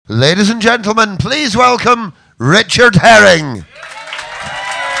Ladies and gentlemen, please welcome Richard Herring.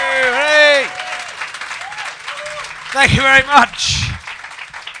 Hey. Thank you very much.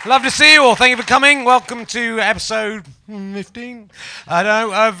 Love to see you all. Thank you for coming. Welcome to episode 15.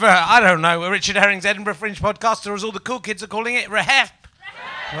 I don't know. Richard Herring's Edinburgh Fringe podcast, or as all the cool kids are calling it, Rehef.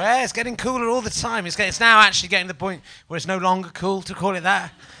 Well, it's getting cooler all the time. It's now actually getting to the point where it's no longer cool to call it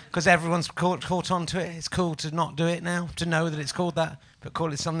that, because everyone's caught on to it. It's cool to not do it now, to know that it's called that, but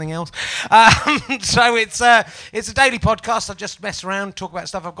call it something else. So it's a daily podcast. I just mess around, talk about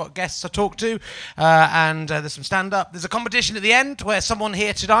stuff. I've got guests I talk to, and there's some stand-up. There's a competition at the end where someone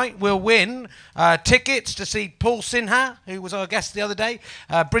here tonight will win tickets to see Paul Sinha, who was our guest the other day,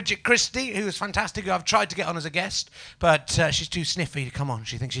 Bridget Christie, who was fantastic, who I've tried to get on as a guest, but she's too sniffy to come on.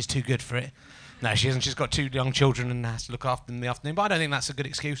 She thinks she's too good for it. No, she isn't. She's got 2 young children and has to look after them in the afternoon, but I don't think that's a good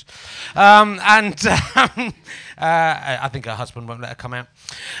excuse. I think her husband won't let her come out.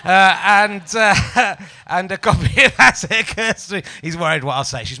 And a copy of That's It, Kirsty. He's worried what I'll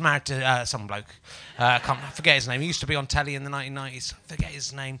say. She's married to some bloke. I forget his name. He used to be on telly in the 1990s. Forget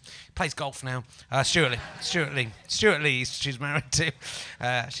his name. He plays golf now. Stuart Lee. She's married to.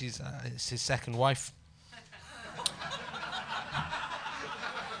 It's his second wife.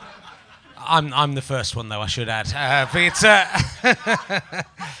 I'm the first one, though, I should add. But it's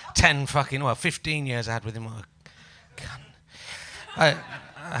 15 years I had with him. Oh, I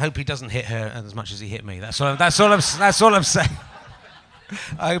hope he doesn't hit her as much as he hit me. That's all I'm saying.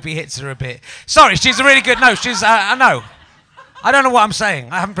 I hope he hits her a bit. Sorry, she's a really good... No, she's... I know. I don't know what I'm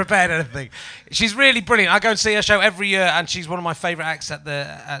saying. I haven't prepared anything. She's really brilliant. I go and see her show every year, and she's one of my favourite acts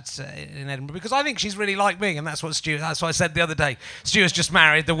in Edinburgh, because I think she's really like me, and that's what I said the other day. Stuart's just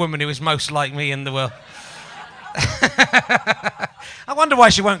married the woman who is most like me in the world. I wonder why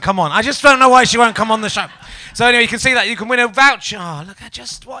she won't come on. I just don't know why she won't come on the show. So anyway, you can see that. You can win a voucher. Oh, look at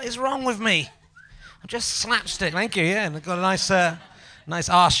what is wrong with me? I'm just slapstick. Thank you, yeah. And I've got a nice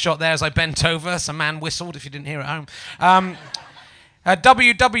arse shot there as I bent over. Some man whistled, if you didn't hear at home.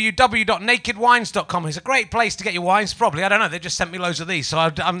 www.nakedwines.com is a great place to get your wines. Probably, I don't know, they just sent me loads of these,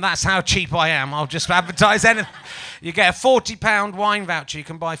 so that's how cheap I am. I'll just advertise anything. You get a £40 wine voucher. You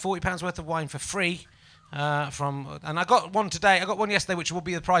can buy £40 worth of wine for free. And I got one today. I got one yesterday, which will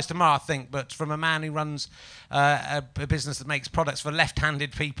be the price tomorrow, I think. But from a man who runs a business that makes products for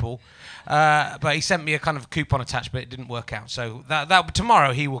left-handed people. But he sent me a kind of coupon attached, but it didn't work out. So that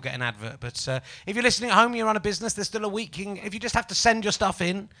tomorrow he will get an advert. But if you're listening at home, you run a business. There's still a week. If you just have to send your stuff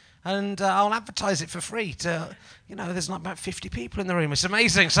in, and I'll advertise it for free to, there's not about 50 people in the room. It's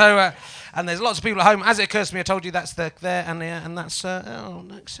amazing. So, and there's lots of people at home. As it occurs to me, I told you that's there and that's,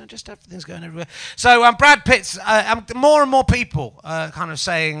 just everything's going everywhere. So Brad Pitt's, more and more people kind of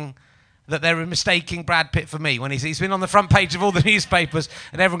saying that they're mistaking Brad Pitt for me when he's been on the front page of all the newspapers,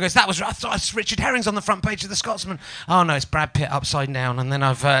 and everyone goes, I thought it's Richard Herring's on the front page of the Scotsman. Oh no, it's Brad Pitt upside down. And then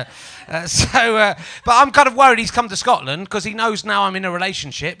but I'm kind of worried he's come to Scotland because he knows now I'm in a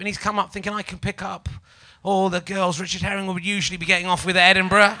relationship, and he's come up thinking I can pick up all the girls Richard Herring would usually be getting off with at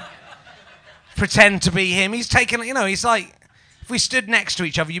Edinburgh, pretend to be him. He's taken, he's like, if we stood next to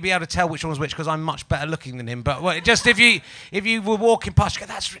each other, you'd be able to tell which one was which, because I'm much better looking than him. But just if you were walking past, you go,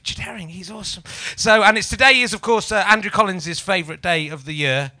 that's Richard Herring, he's awesome. So, and today is, of course, Andrew Collins' favourite day of the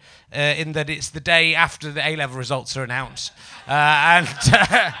year, in that it's the day after the A-level results are announced.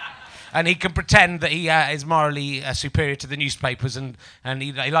 And he can pretend that he is morally superior to the newspapers, and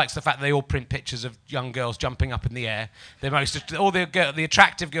he likes the fact that they all print pictures of young girls jumping up in the air. All the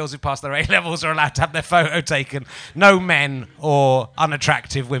attractive girls who pass their A-levels are allowed to have their photo taken. No men or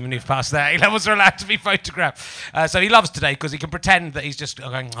unattractive women who've passed their A-levels are allowed to be photographed. So he loves today because he can pretend that he's just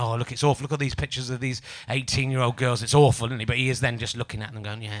going, oh, look, it's awful. Look at these pictures of these 18-year-old girls. It's awful, isn't he? But he is then just looking at them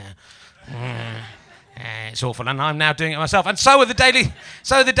going, yeah. It's awful, and I'm now doing it myself. And so are the Daily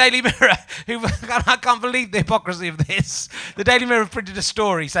Mirror, who I can't believe the hypocrisy of this. The Daily Mirror printed a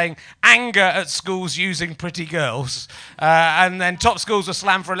story saying anger at schools using pretty girls, and then top schools were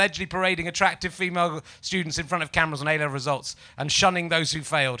slammed for allegedly parading attractive female students in front of cameras on A-level results and shunning those who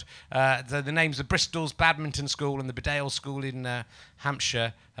failed. The names of Bristol's Badminton School and the Bedale School in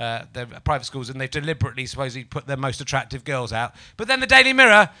Hampshire. They're private schools, and they've deliberately supposedly put their most attractive girls out. But then the Daily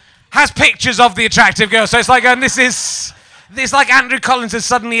Mirror has pictures of the attractive girls. So it's like, this like Andrew Collins is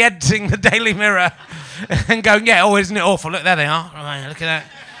suddenly editing the Daily Mirror and going, yeah, oh, isn't it awful? Look, there they are. Right, look at that.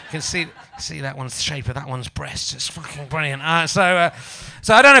 You can see that one's the shape of that one's breast. It's fucking brilliant. So I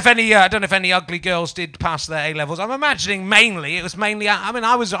don't know if any ugly girls did pass their A-levels. I'm imagining it was mainly.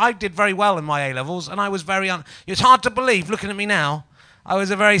 I did very well in my A-levels, and I was very. It's hard to believe looking at me now I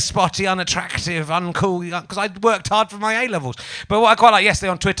was a very spotty, unattractive, uncool, because I'd worked hard for my A-levels. But what I quite liked yesterday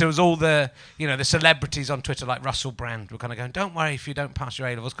on Twitter was all the celebrities on Twitter, like Russell Brand, were kind of going, don't worry if you don't pass your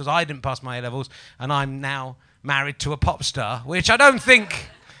A-levels, because I didn't pass my A-levels, and I'm now married to a pop star, which I don't think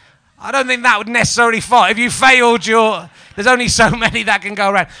that would necessarily fall. If you failed there's only so many that can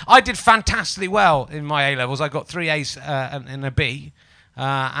go around. I did fantastically well in my A-levels. I got 3 A's and a B,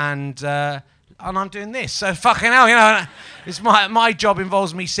 and I'm doing this. So fucking hell, it's my job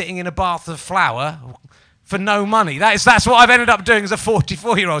involves me sitting in a bath of flour for no money. That's what I've ended up doing as a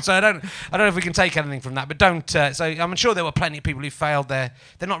 44-year-old. So I don't know if we can take anything from that. But don't. So I'm sure there were plenty of people who failed they're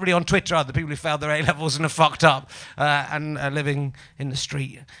not really on Twitter, are the people who failed their A-levels and are fucked up and are living in the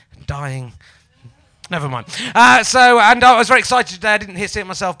street, dying. Never mind. And I was very excited today. I didn't see it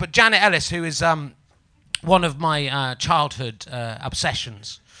myself, but Janet Ellis, who is one of my childhood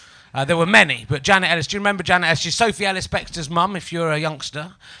obsessions. There were many, but Janet Ellis, do you remember Janet Ellis? She's Sophie Ellis-Bextor's mum, if you're a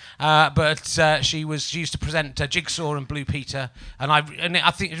youngster. But she used to present Jigsaw and Blue Peter, and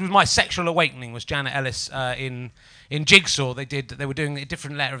I think it was my sexual awakening was Janet Ellis in Jigsaw. They were doing a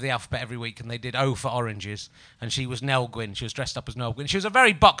different letter of the alphabet every week, and they did O for oranges, and she was Nell Gwyn. She was dressed up as Nell Gwyn. She was a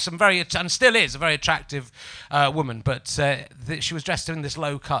very buxom, and still is a very attractive woman, but she was dressed in this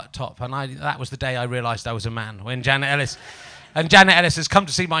low-cut top, and that was the day I realised I was a man, when Janet Ellis... And Janet Ellis has come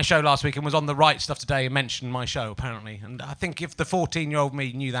to see my show last week and was on the Right Stuff today and mentioned my show, apparently. And I think if the 14-year-old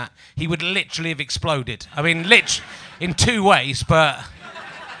me knew that, he would literally have exploded. I mean, in 2 ways, but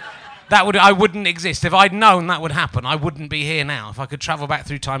I wouldn't exist. If I'd known that would happen, I wouldn't be here now. If I could travel back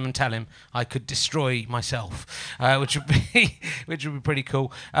through time and tell him, I could destroy myself, which would be pretty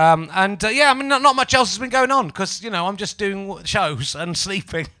cool. I mean, not much else has been going on because, I'm just doing shows and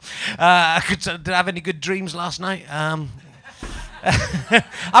sleeping. Did I have any good dreams last night?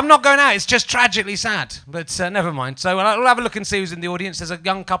 I'm not going out. It's just tragically sad, but never mind. So we'll have a look and see who's in the audience. There's a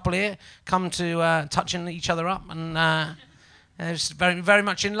young couple here, come to touching each other up, and they're just very, very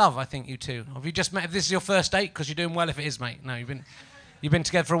much in love. I think you two. Have you just met? If this is your first date, because you're doing well if it is, mate. No, you've been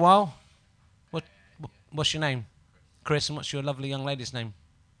together for a while. What's your name? Chris, and what's your lovely young lady's name?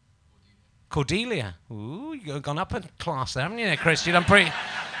 Cordelia. Ooh, you've gone up a class there, haven't you, Chris? You've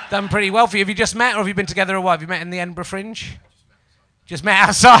done pretty well for you. Have you just met, or have you been together a while? Have you met in the Edinburgh Fringe? Just met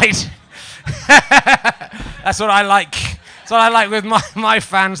outside. That's what I like. That's what I like with my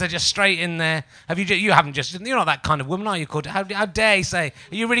fans. They're just straight in there. You haven't just. You're not that kind of woman, are you? How dare you say?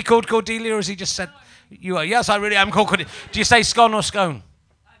 Are you really called Cordelia, or has he just said you are? Yes, I really am called Cordelia. Do you say scone or scone?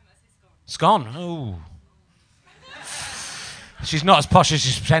 Scone. Oh. She's not as posh as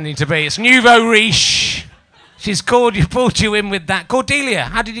she's pretending to be. It's nouveau riche. She's pulled you in with that. Cordelia.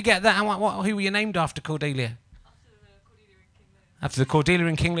 How did you get that? Who were you named after, Cordelia? After the Cordelia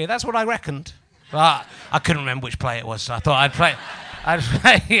in King Lear. That's what I reckoned. But I couldn't remember which play it was, so I thought I'd play.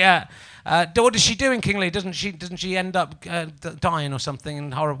 Yeah. What does she do in King Lear? Doesn't she end up dying or something?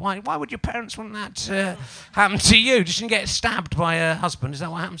 And horrible. Why would your parents want that to happen to you? Does she get stabbed by her husband? Is that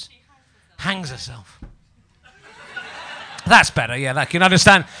what happens? Hangs herself. That's better, yeah. That you can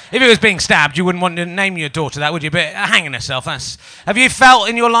understand. If it was being stabbed, you wouldn't want to name your daughter that, would you? But hanging herself, Have you felt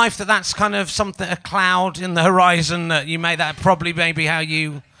in your life that that's kind of something, a cloud in the horizon that you made that probably maybe how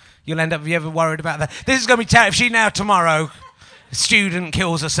you'll end up? Have you ever worried about that? This is going to be terrible. If she now tomorrow, a student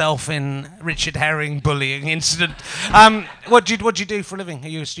kills herself in Richard Herring bullying incident. What do you do for a living? Are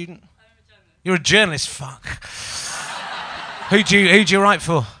you a student? You're a journalist. Fuck. Who do you write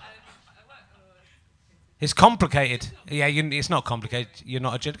for? It's complicated. Yeah, it's not complicated. You're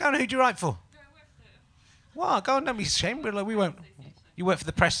not a journalist. Go on, who do you write for? What? Go on, don't be ashamed. We won't. You work for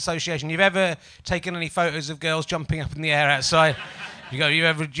the Press Association. You've ever taken any photos of girls jumping up in the air outside? Do you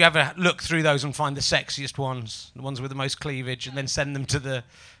ever look through those and find the sexiest ones, the ones with the most cleavage, and then send them to the...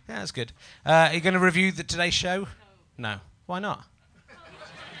 Yeah, that's good. Are you going to review today's show? No. Why not?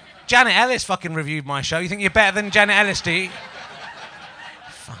 Janet Ellis fucking reviewed my show. You think you're better than Janet Ellis, do you?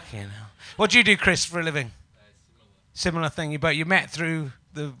 Fucking hell. What do you do, Chris, for a living? Similar thing. You met through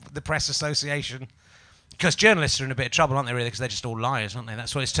the Press Association. Because journalists are in a bit of trouble, aren't they, really? Because they're just all liars, aren't they?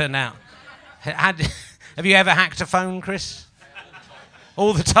 That's what it's turned out. Have you ever hacked a phone, Chris?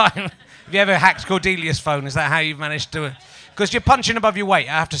 All the time? Have you ever hacked Cordelia's phone? Is that how you've managed to... Because you're punching above your weight,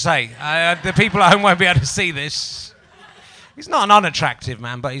 I have to say. The people at home won't be able to see this. He's not an unattractive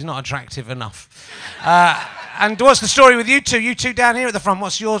man, but he's not attractive enough. And what's the story with you two? You two down here at the front.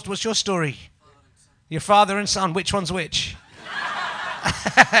 What's your story? Your father and son. Which one's which?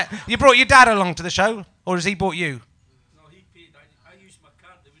 You brought your dad along to the show, or has he brought you? No, he paid. I used my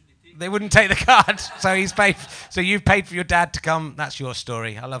card. They wouldn't take the card, so he's paid. So you've paid for your dad to come. That's your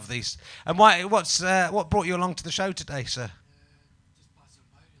story. I love these. And what brought you along to the show today, sir? Just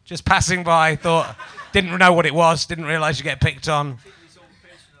Just passing by, thought, didn't know what it was, didn't realise you get picked on.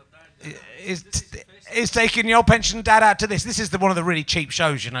 Is taking your pension dad out to this. This is one of the really cheap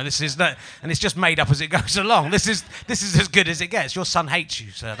shows, you know. This is and it's just made up as it goes along. This is as good as it gets. Your son hates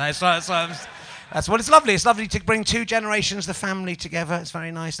you, sir. That's what it's lovely. It's lovely to bring two generations, the family together. It's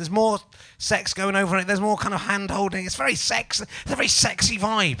very nice. There's more sex going over it. There's more kind of hand holding. It's very It's a very sexy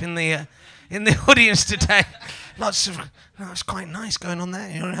vibe in the audience today. It's quite nice going on there.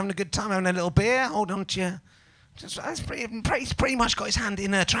 You're having a good time, having a little beer. Hold on to your. He's pretty much got his hand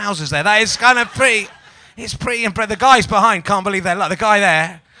in her trousers there. That is kind of pretty. It's pretty impressive. The guys behind can't believe they're like the guy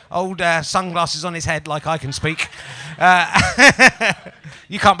there, old sunglasses on his head, like I can speak.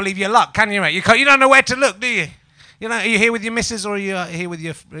 You can't believe your luck, can you, mate? You don't know where to look, do you? You know, are you here with your missus or are you here with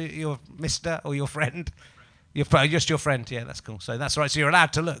your mister or your friend? Just your friend. Yeah, that's cool. So that's right. So you're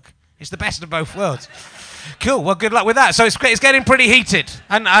allowed to look. It's the best of both worlds. Cool. Well, good luck with that. So it's getting pretty heated.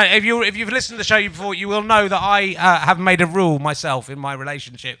 And if you've listened to the show before, you will know that I have made a rule myself in my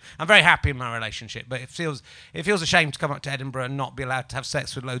relationship. I'm very happy in my relationship, but it feels a shame to come up to Edinburgh and not be allowed to have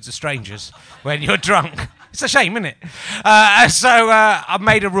sex with loads of strangers when you're drunk. It's a shame, isn't it? So I've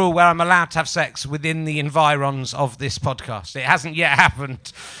made a rule where I'm allowed to have sex within the environs of this podcast. It hasn't yet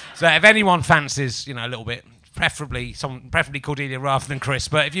happened. So if anyone fancies, a little bit, preferably Cordelia rather than Chris,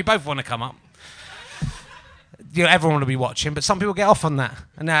 but if you both want to come up, everyone will be watching, but some people get off on that.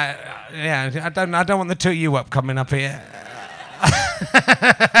 And I don't want the two of you coming up here.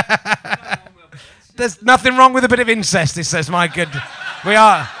 There's nothing wrong with a bit of incest, it says. My good, we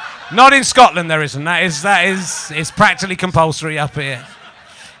are not in Scotland. There isn't. That is it's practically compulsory up here.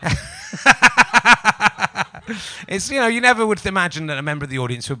 It's you never would imagine that a member of the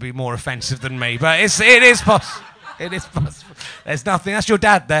audience would be more offensive than me, but it is possible. It is possible. There's nothing. That's your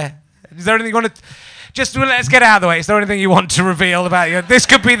dad there. Is there anything you want to? Just let's get out of the way. Is there anything you want to reveal about you? This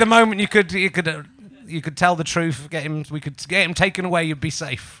could be the moment you could tell the truth. We could get him taken away. You'd be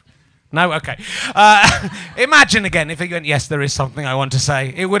safe. No, okay. Imagine again if he went, yes, there is something I want to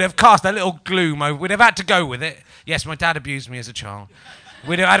say. It would have cast a little gloom over. We'd have had to go with it. Yes, my dad abused me as a child.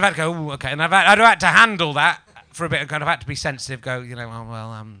 I'd have had to go, ooh, okay, and I'd have had to handle that for a bit. I'd have had to be sensitive. Go,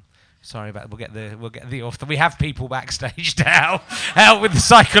 sorry about. We'll get the author. We have people backstage to help with the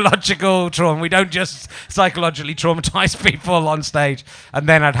psychological trauma. We don't just psychologically traumatize people on stage. And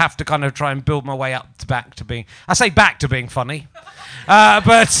then I'd have to kind of try and build my way up to back to being. I say back to being funny,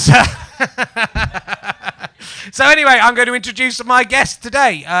 but. So anyway, I'm going to introduce my guest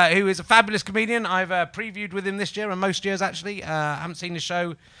today, who is a fabulous comedian. I've previewed with him this year, and most years actually. I haven't seen his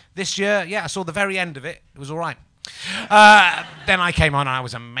show this year. Yeah, I saw the very end of it. It was all right. Then I came on and I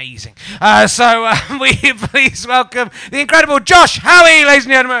was amazing. So we please welcome the incredible Josh Howie, ladies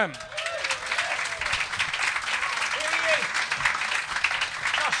and gentlemen.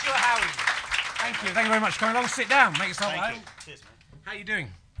 Josh, you're Howie. Thank you. Thank you very much for coming along. Sit down. Make yourself at home. Cheers, man. How are you doing?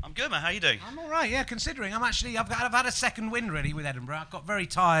 I'm good, man. How you doing? I'm all right, yeah, considering. I've had a second win, really, with Edinburgh. I got very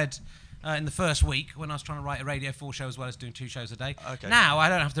tired in the first week when I was trying to write a Radio 4 show as well as doing 2 shows a day. Okay. Now, I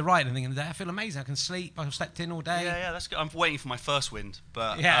don't have to write anything in the day. I feel amazing. I can sleep. I've slept in all day. Yeah, that's good. I'm waiting for my first win,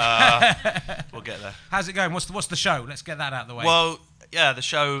 but we'll get there. How's it going? What's the show? Let's get that out of the way. Well, yeah, the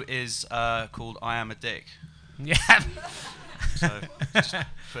show is called I Am a Dick. Yeah. So, just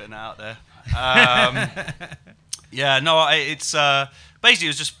putting it out there. It's... basically, it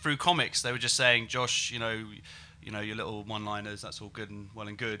was just through comics. They were just saying, Josh, your little one-liners, that's all good and well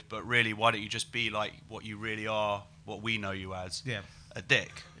and good, but really, why don't you just be like what you really are, what we know you as, a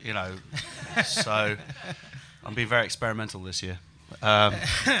dick, So I'm being very experimental this year.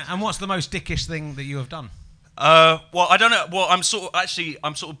 And what's the most dickish thing that you have done? Well, I don't know. Well, I'm sort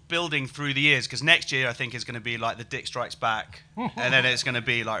of building through the years, because next year I think is going to be like The Dick Strikes Back, and then it's going to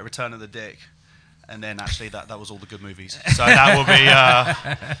be like Return of the Dick. And then actually that was all the good movies. So that will be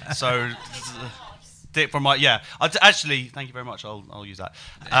Dick from my actually, thank you very much. I'll use that.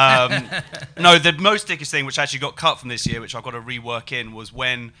 No, the most dickiest thing, which actually got cut from this year, which I've got to rework in, was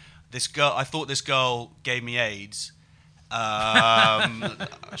when I thought this girl gave me AIDS. I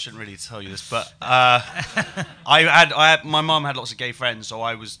shouldn't really tell you this, but my mum had lots of gay friends, so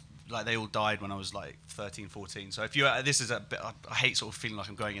I was like, they all died when I was like 13, 14. So if you, this is a bit, I hate sort of feeling like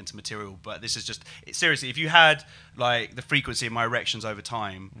I'm going into material, but this is just, seriously, if you had like the frequency of my erections over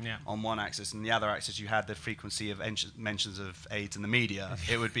time on one axis, and the other axis you had the frequency of mentions of AIDS in the media,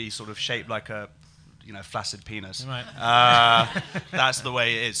 it would be sort of shaped like a, flaccid penis. Right. That's the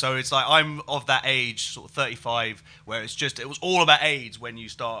way it is. So it's like, I'm of that age, sort of 35, where it was all about AIDS when you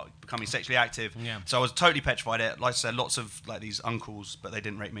start becoming sexually active. Yeah. So I was totally petrified. Like I said, lots of like these uncles, but they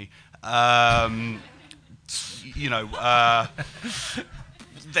didn't rape me.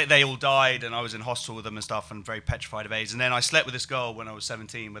 they all died, and I was in hospital with them and stuff, and very petrified of AIDS. And then I slept with this girl when I was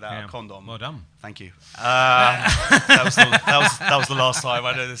 17 without a condom. Well done. Thank you. That was the last time.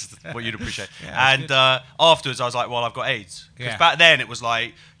 I know this is what you'd appreciate. And afterwards, I was like, well, I've got AIDS. Because back then it was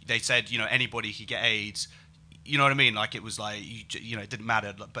like they said, anybody could get AIDS. You know what I mean? Like it was like it didn't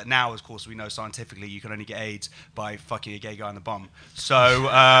matter. But now, of course, we know scientifically you can only get AIDS by fucking a gay guy in the bum. So.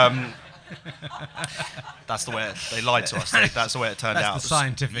 That's the way they lied to us. That's the way it turned out. That's the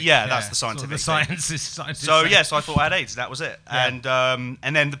scientific. Yeah, that's the scientific. So the science is scientific. So so I thought I had AIDS. That was it. Yeah.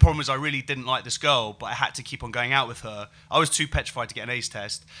 And then the problem was I really didn't like this girl, but I had to keep on going out with her. I was too petrified to get an AIDS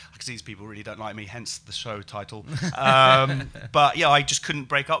test because these people really don't like me. Hence the show title. But yeah, I just couldn't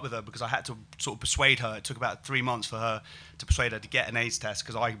break up with her because I had to sort of persuade her. It took about 3 months for her to persuade her to get an AIDS test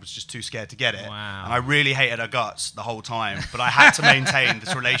because I was just too scared to get it. Wow. And I really hated her guts the whole time, but I had to maintain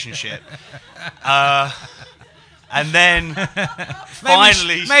this relationship. And then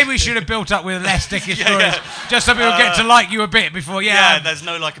finally... Maybe we should have built up with less dickish stories, just so people get to like you a bit before, there's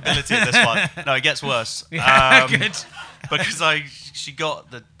no likability in this one. No, it gets worse. Good. Because she got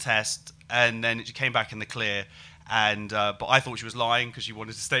the test, and then she came back in the clear, and but I thought she was lying because she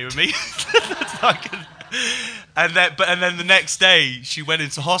wanted to stay with me. And then the next day, she went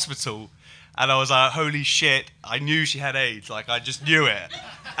into hospital, and I was like, holy shit, I knew she had AIDS. Like, I just knew it.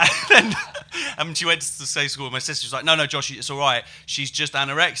 And then she went to the same school with my sister. She was like, no, Josh, it's all right. She's just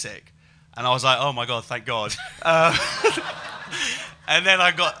anorexic. And I was like, oh, my God, thank God. And then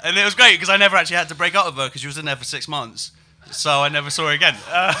and it was great because I never actually had to break up with her because she was in there for 6 months. So I never saw her again.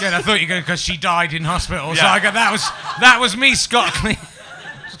 Good, I thought you were going because she died in hospital. Yeah. So that was me, scot-free.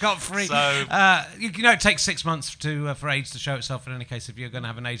 So, it takes 6 months for AIDS to show itself in any case if you're going to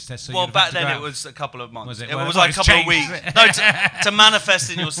have an AIDS test. So back then it was a couple of months. Was it? It Well, was like a couple of changed. weeks. No, to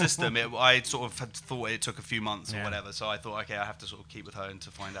manifest in your system, I sort of had thought it took a few months or whatever. So I thought, okay, I have to sort of keep with her and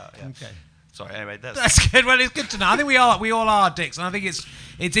to find out. Yeah. Okay. Sorry. Anyway, that's good. Well, it's good to know. I think we all are dicks, and I think it's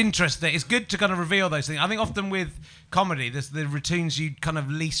interesting. It's good to kind of reveal those things. I think often with comedy, there's the routines you kind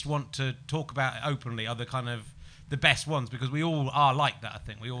of least want to talk about openly are the kind of the best ones because we all are like that. I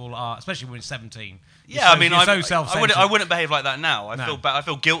think we all are, especially when we're 17. Yeah, I mean, I wouldn't behave like that now. I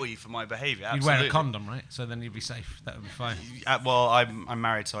feel guilty for my behaviour. You'd wear a condom, right? So then you'd be safe. That would be fine. Well, I'm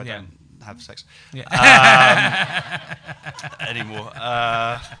married, so I don't have sex anymore.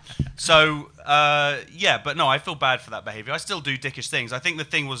 But no, I feel bad for that behaviour. I still do dickish things. I think the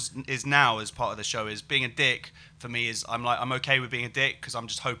thing is now as part of the show is being a dick for me is I'm okay with being a dick because I'm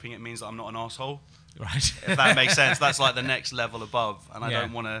just hoping it means that I'm not an arsehole. Right. If that makes sense, that's like the next level above, and I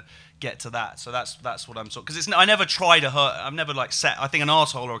don't want to get to that. So that's what I'm sort because I never try to hurt. I've never set. I think an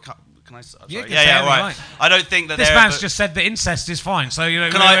arsehole or can I? Sorry. Right. I don't think that this man's just said that incest is fine. So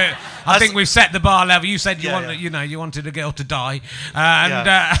I think we've set the bar level. You said you wanted a girl to die,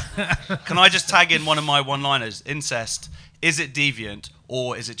 can I just tag in one of my one-liners? Incest. Is it deviant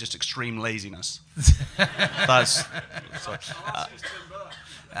or is it just extreme laziness? That's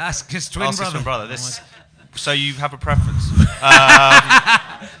ask his twin brother. So you have a preference?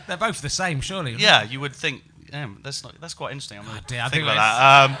 They're both the same, surely. Yeah, you would think. Yeah, that's quite interesting. I'm going to think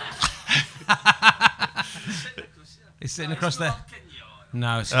about that. He's sitting across there.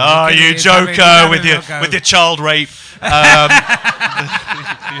 No. It's oh, you joker with your child rape.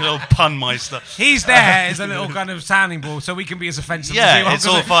 You little pun meister. He's there as a little kind of sounding board, so we can be as offensive as you are. It's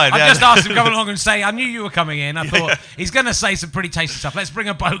all fine. I just asked him to come along and say, I knew you were coming in. I thought, he's going to say some pretty tasty stuff. Let's bring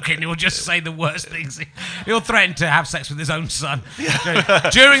a bloke in. He'll just say the worst things. He'll threaten to have sex with his own son.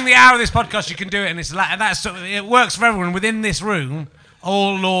 During the hour of this podcast, you can do it, and it works for everyone. Within this room,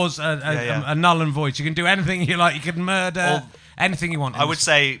 all laws are null and void. You can do anything you like. You can murder, anything you want. I would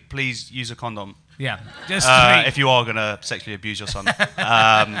say, please use a condom. Yeah, just if you are going to sexually abuse your son, that's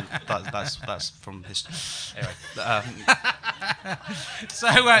from history. Anyway, so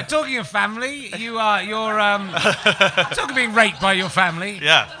talking of family, you're talking of being raped by your family.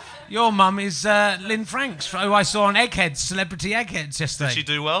 Yeah. Your mum is Lynn Franks, who I saw on Eggheads, Celebrity Eggheads yesterday. Did she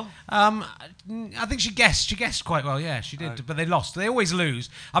do well? I think she guessed. She guessed quite well. Yeah, she did. But they lost. They always lose.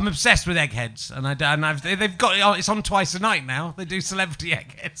 I'm obsessed with Eggheads, and they've got it's on twice a night now. They do Celebrity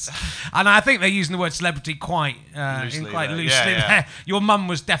Eggheads, and I think they're using the word celebrity quite loosely. Yeah. Your mum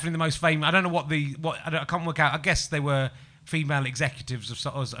was definitely the most famous. I don't know I can't work out. I guess they were female executives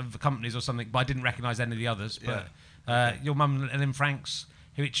of companies or something, but I didn't recognise any of the others. But your mum, Lynn Franks.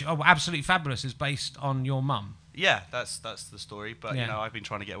 Which absolutely fabulous is based on your mum. Yeah, that's the story. But I've been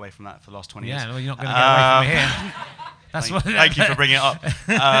trying to get away from that for the last 20 years. Yeah, well, you're not going to get away from me here. Thank you for bringing it up.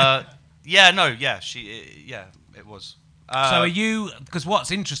 It was. So are you? Because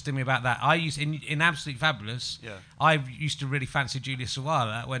what's interesting me about that, I used in Absolutely Fabulous. Yeah. I used to really fancy Julia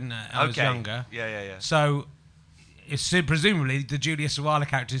Sawalha when I was younger. Yeah. So, it's presumably the Julia Sawalha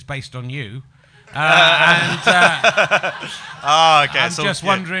character is based on you. And okay. I'm just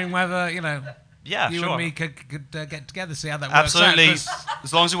wondering whether you sure. and me could get together, see how that Absolutely. works out.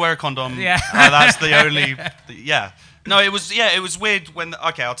 As long as you wear a condom. Yeah. That's the only. Yeah. No, it was weird when.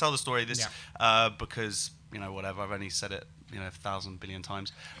 Okay, I'll tell the story. This because whatever. I've only said it 1,000 billion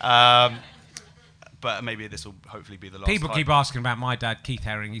times. But maybe this will hopefully be the last. People time. keep asking about my dad, Keith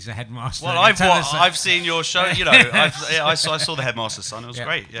Herring. He's a headmaster. Well, I've seen your show. I saw the Headmaster's Son. It was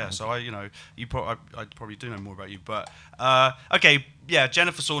great. Yeah. So I probably do know more about you. But okay, yeah.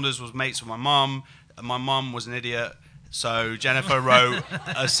 Jennifer Saunders was mates with my mum. My mum was an idiot. So Jennifer wrote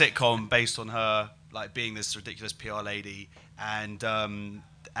a sitcom based on her like being this ridiculous PR lady, and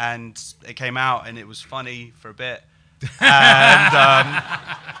it came out and it was funny for a bit, and.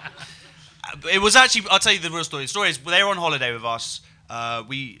 It was actually. I'll tell you the real story. The story is they were on holiday with us. I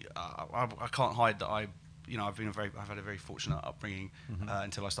can't hide that I've had a very fortunate upbringing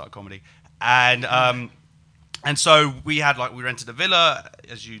until I started comedy, and so we rented a villa,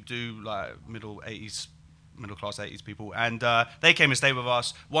 as you do, like middle class 80s people, and they came and stayed with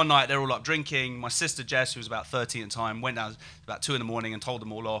us. One night they were all up drinking. My sister Jess, who was about 13 at the time, went down about 2 a.m. and told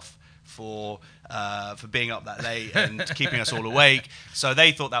them all off for being up that late and keeping us all awake. So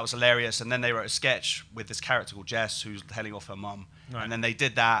they thought that was hilarious, and then they wrote a sketch with this character called Jess who's telling off her mum. Right. And then they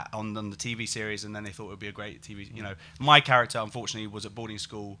did that on the TV series, and then they thought it would be a great TV. My character unfortunately was at boarding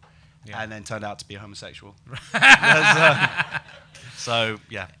school, and then turned out to be a homosexual. So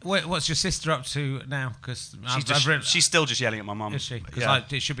yeah. What's your sister up to now? Because she's still just yelling at my mum. Is she? Because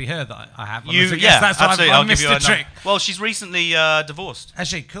it should be her that I have. That's why absolutely. I'll missed give you the trick. Well, she's recently divorced. Is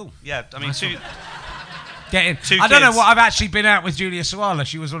she? Cool. Yeah, I mean, Get in. Two I don't know kids. what. I've actually been out with Julia Sawalha.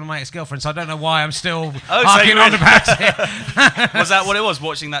 She was one of my ex-girlfriends. So I don't know why I'm still so harking on about it. Was that what it was?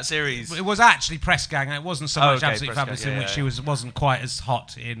 Watching that series? It was actually Press Gang. It wasn't so much Absolutely Press Fabulous, Gang, in which she wasn't quite as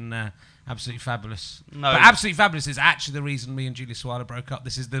hot in Absolutely Fabulous. No. But Absolutely Fabulous is actually the reason me and Julia Sawalha broke up.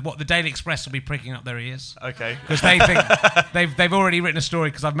 This is what the Daily Express will be pricking up their ears. Okay. Because they think they've already written a story,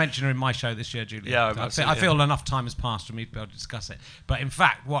 because I've mentioned her in my show this year, Julia. Yeah, I feel enough time has passed for me to be able to discuss it. But in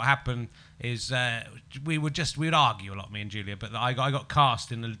fact, what happened is we would argue a lot, me and Julia, but I got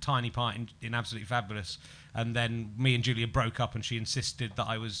cast in a tiny part in Absolutely Fabulous, and then me and Julia broke up, and she insisted that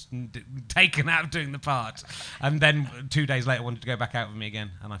I was taken out of doing the part, and then 2 days later wanted to go back out with me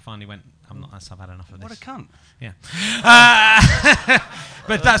again, and I finally went, I've had enough of this. What a cunt. Yeah.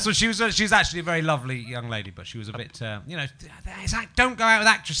 But that's what she was. She's actually a very lovely young lady, but she was a bit, don't go out with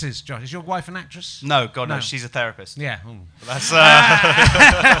actresses, Josh. Is your wife an actress? No, God, no. She's a therapist. Yeah. That's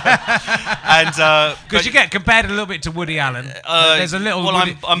because you get compared a little bit to Woody Allen. There's a little. Well,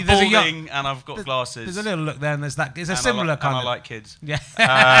 I'm balding and I've got glasses. There's a little look there, and there's that. It's a similar kind of. I like kids. Yeah.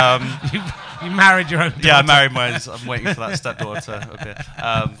 You married your own daughter. Yeah, I married mine. I'm waiting for that stepdaughter to appear.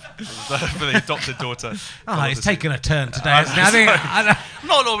 For the adopted daughter. Oh, it's taken a turn today, isn't it? I'm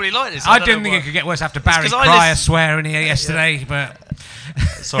not normally like this. I didn't think it could get worse after Barry Pryor swearing here yesterday, but.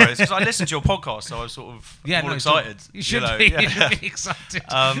 Sorry, it's because I listened to your podcast, so I was sort of more excited. You should be. You should be excited.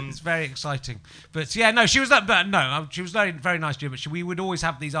 It's very exciting. But yeah, no, she was she was very, very nice to you. But we would always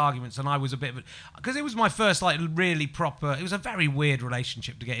have these arguments, and I was a bit of a, because it was my first really proper. It was a very weird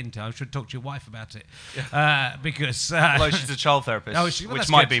relationship to get into. I should talk to your wife about it, because although she's a child therapist, which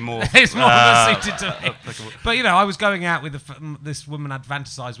might be more. It's more suited to me. But I was going out with this woman I'd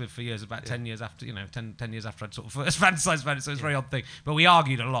fantasised with for years, about 10 years after 10 years after I'd sort of first fantasised about it. So it was a very odd thing. But we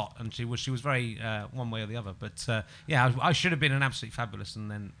argued a lot, and she was very one way or the other. But I should have been an Absolutely Fabulous, and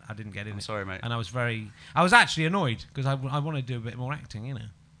then I didn't get in. Sorry, mate. And I was actually annoyed, because I want to do a bit more acting,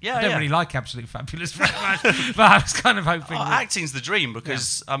 Yeah, I don't really like Absolutely Fabulous very much, but I was kind of hoping. Acting's the dream,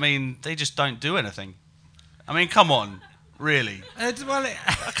 because I mean they just don't do anything. I mean, come on, really?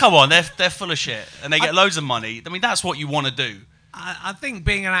 Come on, they're full of shit, and they get loads of money. I mean, that's what you want to do. I think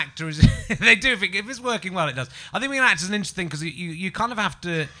being an actor is they do think if it's working well, it does. I think being an actor is an interesting, because you kind of have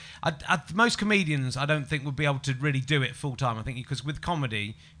to. Most comedians, I don't think, would be able to really do it full time. I think because with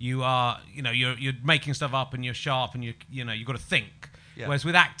comedy, you are you're making stuff up, and you're sharp, and you've got to think. Yeah. Whereas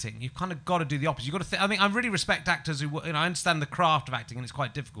with acting, you've kind of got to do the opposite. You've got to I think I really respect actors who I understand the craft of acting, and it's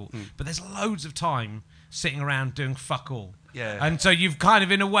quite difficult. But there's loads of time sitting around doing fuck all. Yeah. And so you've kind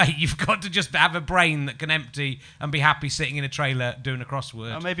of, in a way, you've got to just have a brain that can empty and be happy sitting in a trailer doing a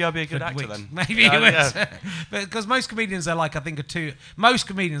crossword. Oh, maybe I'll be a good for actor weeks. then. Maybe you would. Because most comedians are like, most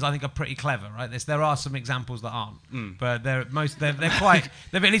comedians I think are pretty clever, right? There are some examples that aren't, but they're quite.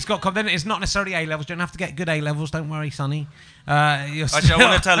 They've at least got. Then it's not necessarily A levels. You don't have to get good A levels. Don't worry, Sonny. Actually, I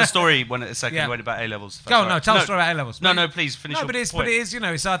want to tell a story when a second when about A levels. Go on, no, tell a story about A levels. No, please finish. No, your but it point.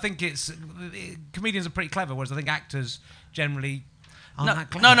 is, so I think comedians are pretty clever, whereas I think actors generally aren't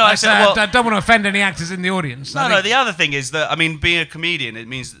that clever. No, I don't want to offend any actors in the audience. No, the other thing is that, I mean, being a comedian, it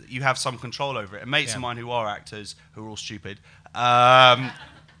means that you have some control over it. And mates of mine who are actors, who are all stupid,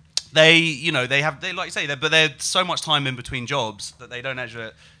 they like you say, but there's so much time in between jobs that they don't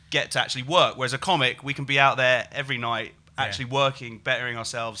actually get to actually work. Whereas a comic, we can be out there every night, actually working, bettering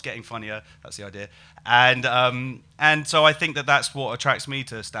ourselves, getting funnier. That's the idea. And so I think that's what attracts me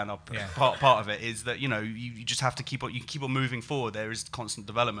to stand up. Yeah. Part of it is that you just have to keep on moving forward. There is constant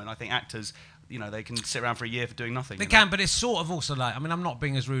development. I think actors, they can sit around for a year for doing nothing. They can, but it's sort of also like, I mean, I'm not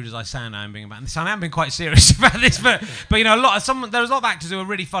being as rude as I sound. I'm being about this. I am being quite serious about this, but there's a lot of actors who are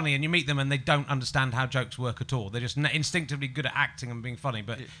really funny, and you meet them and they don't understand how jokes work at all. They're just instinctively good at acting and being funny,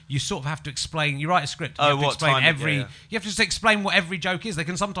 but you sort of have to explain. You write a script. You have to explain You have to just explain what every joke is. They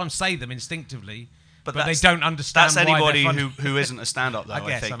can sometimes say them instinctively. But they don't understand. That's anybody why who isn't a stand-up, though.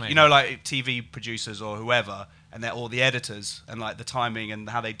 I think like TV producers or whoever, and they're all the editors, and like the timing and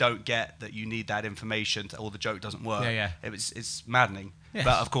how they don't get that you need that information, or the joke doesn't work. It's maddening. Yes.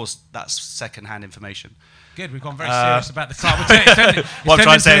 But of course, that's second-hand information. Good, we've gone very serious about the club. What I'm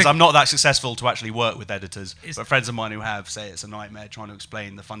trying to say is I'm not that successful to actually work with editors, but friends of mine who have say it's a nightmare trying to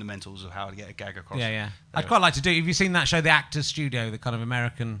explain the fundamentals of how to get a gag across. Yeah. I'd quite like to do. Have you seen that show, The Actors Studio, the kind of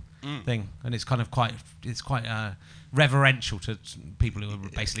American thing? And it's kind of quite reverential to people who are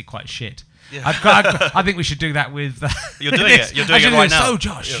basically quite shit. Yeah. I think we should do that with. You're doing it. You're doing it right now. So,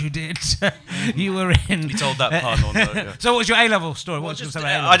 Josh, you did. You were in. You told that part on. Yeah. So, what's your A-level story? What's your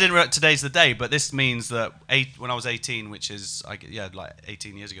A-level? I didn't. Today's the day, but this means that when I was 18, which is like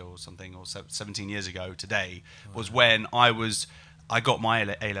 18 years ago or something, or 17 years ago today, was when I got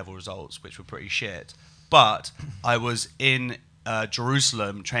my A-level results, which were pretty shit. But I was in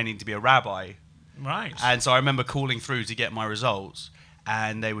Jerusalem training to be a rabbi. Right. And so I remember calling through to get my results,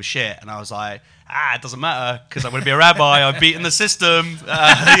 and they were shit. And I was like, it doesn't matter, because I'm going to be a rabbi. I've beaten the system.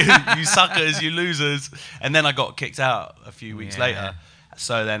 You suckers, you losers. And then I got kicked out a few weeks later.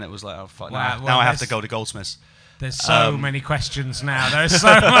 So then it was like, oh, fuck, now I have to go to Goldsmiths. There's so many questions now. There's so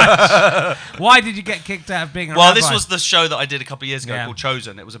much. Why did you get kicked out of being a rabbi? Well, this was the show that I did a couple of years ago called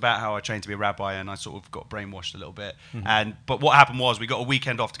Chosen. It was about how I trained to be a rabbi, and I sort of got brainwashed a little bit. But what happened was we got a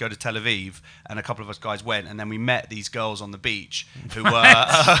weekend off to go to Tel Aviv, and a couple of us guys went, and then we met these girls on the beach who were...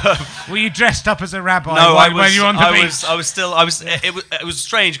 Were you dressed up as a rabbi when you were on the beach? It was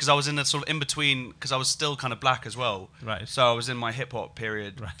strange because I was in a sort of in-between, because I was still kind of black as well. Right. So I was in my hip-hop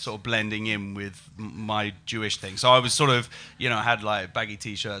period, sort of blending in with my Jewish thing. So I was sort of, I had like baggy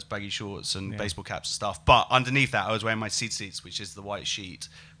t-shirts, baggy shorts, and baseball caps and stuff. But underneath that, I was wearing my seats, which is the white sheet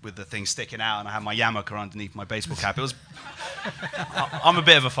with the thing sticking out, and I had my yarmulke underneath my baseball cap. It was, I'm a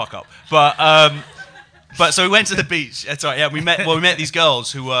bit of a fuck up, but so we went to the beach. That's right. Yeah, we met these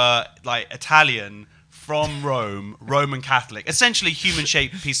girls who were like Italian from Rome, Roman Catholic, essentially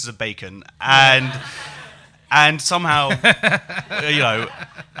human-shaped pieces of bacon, and somehow,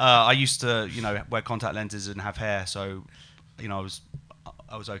 I used to, wear contact lenses and have hair, so,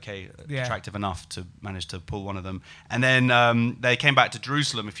 I was okay, attractive enough to manage to pull one of them. And then they came back to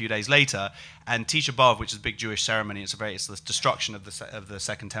Jerusalem a few days later, and Tisha B'Av, which is a big Jewish ceremony, it's the destruction of the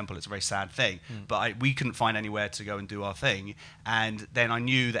Second Temple. It's a very sad thing. But we couldn't find anywhere to go and do our thing. And then I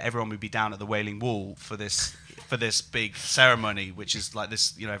knew that everyone would be down at the Wailing Wall for this big ceremony, which is like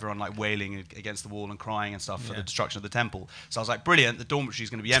this, everyone like wailing against the wall and crying and stuff for the destruction of the temple. So I was like, brilliant, the dormitory is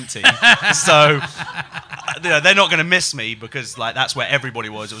going to be empty. So they're not going to miss me, because like that's where everybody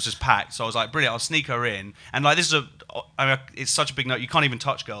was. It was just packed. So I was like, brilliant, I'll sneak her in. And like it's such a big note. You can't even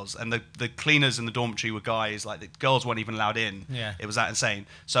touch girls. And the cleaners in the dormitory were guys. Like the girls weren't even allowed in. Yeah. It was that insane.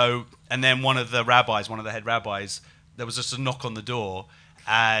 So, and then one of the head rabbis, there was just a knock on the door,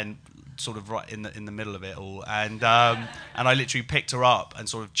 and sort of right in the middle of it all, and I literally picked her up and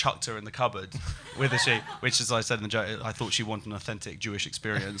sort of chucked her in the cupboard with a sheet, which, as I said in the joke, I thought she wanted an authentic Jewish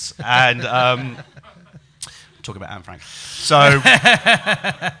experience, and talk about Anne Frank. So,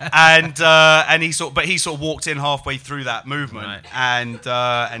 and he sort of walked in halfway through that movement, and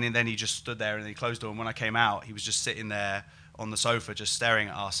then he just stood there and he closed the door. And when I came out, he was just sitting there on the sofa just staring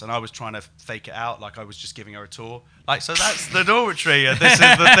at us, and I was trying to fake it out like I was just giving her a tour. Like, so that's the dormitory, and this is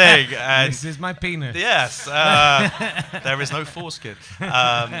the thing. And this is my penis. yes, there is no foreskin.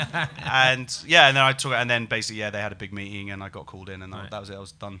 And then I took it, and then basically, they had a big meeting, and I got called in, and that was it. I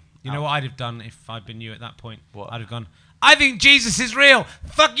was done. You know what I'd have done if I'd been you at that point? What? I'd have gone, I think Jesus is real.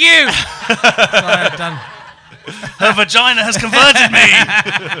 Fuck you. That's what I'd have done. Her vagina has converted me.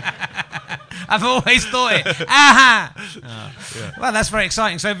 I've always thought it. Aha! Well, that's very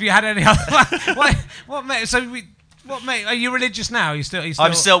exciting. So, have you had any other? What mate? What mate? Are you religious now? Are you still?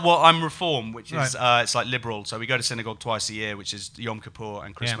 I'm Reform, which is it's like liberal. So we go to synagogue twice a year, which is Yom Kippur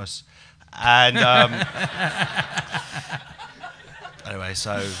and Christmas. And anyway,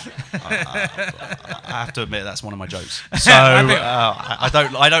 so I have to admit that's one of my jokes. So I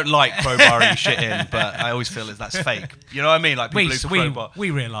don't like crowbarring shit in, but I always feel that's fake. You know what I mean? Like people who crowbar.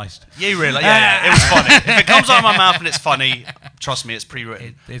 We realised. You realised? Yeah, it was funny. If it comes out of my mouth and it's funny, trust me, it's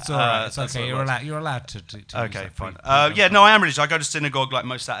pre-written. It's all right. It's okay. You're allowed to okay, fine. No, I am religious. I go to synagogue like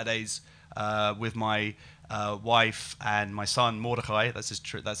most Saturdays with my wife and my son Mordecai.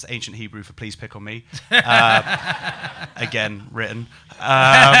 That's ancient Hebrew for "please pick on me." Again, written.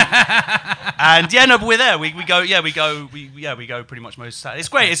 And but we're there. We go pretty much most Saturdays. It's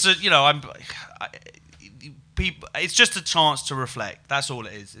great. It's it's just a chance to reflect. That's all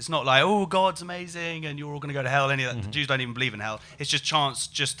it is. It's not like, oh, God's amazing and you're all going to go to hell. Any of that. The Jews don't even believe in hell. It's just chance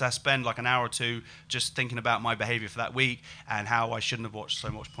just to spend like an hour or two just thinking about my behaviour for that week and how I shouldn't have watched so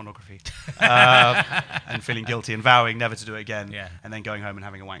much pornography and feeling guilty and vowing never to do it again. Yeah. And then going home and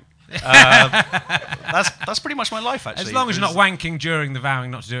having a wank. That's pretty much my life, actually. As long as you're not wanking during the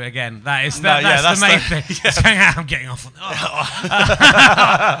vowing not to do it again, that's the main thing. Yeah. I'm getting off on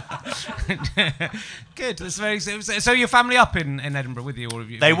Good. That's very. So your family up in Edinburgh with you, or have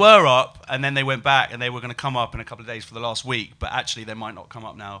you? They were up, and then they went back, and they were going to come up in a couple of days for the last week. But actually, they might not come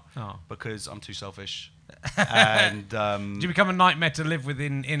up now because I'm too selfish. And do you become a nightmare to live with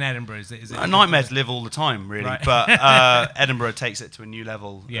in Edinburgh? Is it a nightmare to live all the time, really? Right. But Edinburgh takes it to a new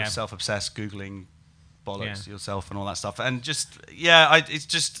level. Yeah. Of self-obsessed googling bollocks yourself and all that stuff, and just it's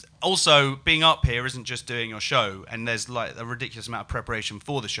just also being up here isn't just doing your show, and there's like a ridiculous amount of preparation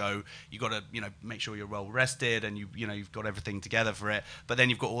for the show. You got to make sure you're well rested, and you've got everything together for it. But then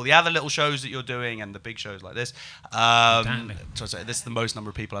you've got all the other little shows that you're doing, and the big shows like this. So this is the most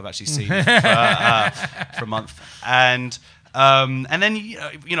number of people I've actually seen for a month, and then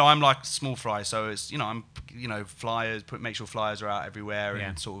I'm like small fry, so it's I'm flyers, make sure flyers are out everywhere,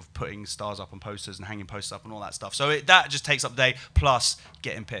 and sort of putting stars up on posters and hanging posters up and all that stuff. So that just takes up the day, plus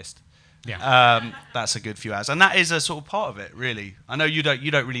getting pissed. Yeah, that's a good few hours, and that is a sort of part of it, really. I know you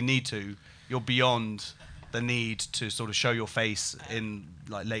don't really need to. You're beyond the need to sort of show your face in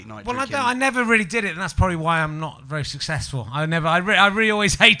like late night. Well, I never really did it, and that's probably why I'm not very successful. I really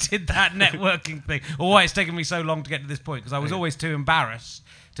always hated that networking thing, or why it's taken me so long to get to this point, because I was always too embarrassed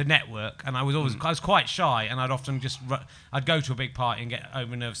to network, and I was quite shy, and I'd often I'd go to a big party and get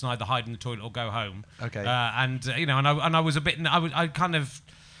over nervous and either hide in the toilet or go home. Okay. And I was a bit. I kind of,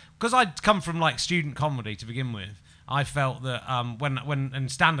 because I'd come from like student comedy to begin with. I felt that when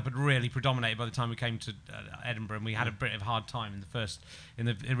stand-up had really predominated by the time we came to Edinburgh, and we had a bit of a hard time in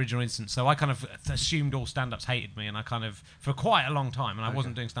the original instance. So I kind of assumed all stand-ups hated me, and I kind of, for quite a long time, and I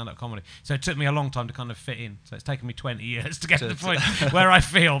wasn't doing stand-up comedy. So it took me a long time to kind of fit in. So it's taken me 20 years to get to the point where I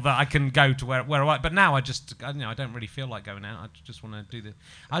feel that I can go to where I. But now I don't really feel like going out. I just want to do the.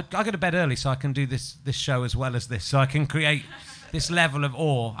 I go to bed early so I can do this show as well as this, so I can create this level of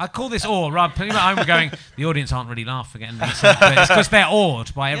awe. I call this awe. Right, people at home are going, the audience aren't really laughing at anything, but it's because they're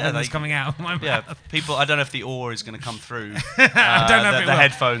awed by everything that's coming out of my mouth. Yeah, people. I don't know if the awe is going to come through. I don't know if the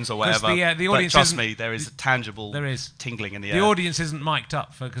headphones or whatever. The audience, but trust me, there is tangible. There is tingling in the air. The audience isn't mic'd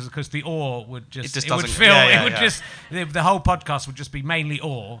up because the awe would just. It would fill. It would just. The whole podcast would just be mainly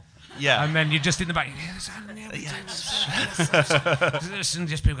awe. Yeah. And then you're just in the back. And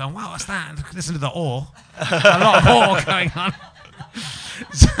just people going, wow, what's that? Listen to the awe. A lot of awe going on.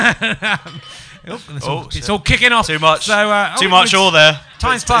 It's all kicking off. Too much. So, too much all there.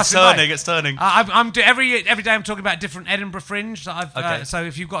 Time's passing by. It's turning. Every day I'm talking about a different Edinburgh Fringe. That so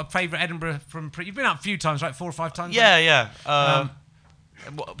if you've got a favourite Edinburgh you've been up a few times, right? 4 or 5 times. Yeah.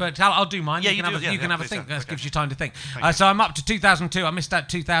 But I'll do mine. Yeah, you can have a think. That gives you time to think. So I'm up to 2002. I missed out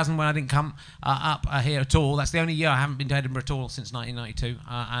 2000 when I didn't come up here at all. That's the only year I haven't been to Edinburgh at all since 1992.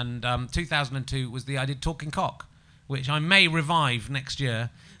 And 2002 was I did Talking Cock, which I may revive next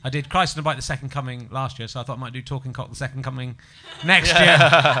year. I did Christ and the Bite the Second Coming last year, so I thought I might do Talking Cock the Second Coming next year.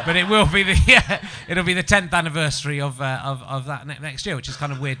 But it will be it'll be the 10th anniversary of that next year, which is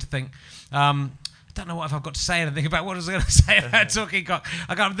kind of weird to think. don't know what if I've got to say anything about what I was going to say about Talking Cock.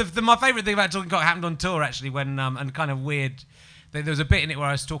 My favourite thing about Talking Cock happened on tour actually when and kind of weird. There was a bit in it where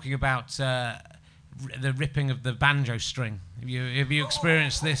I was talking about the ripping of the banjo string. Have you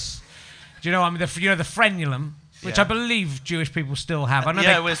experienced this? Do you know? I mean, the frenulum, which I believe Jewish people still have. I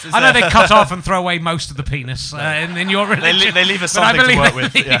know they cut off and throw away most of the penis in your religion. They leave us something to work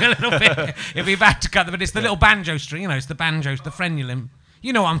with. A little bit. It'd be bad to cut them, but it's the little banjo string. You know, it's the banjo, the frenulum.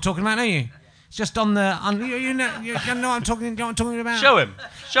 You know what I'm talking about, don't you? It's just on the. You know what I'm talking about. Show him.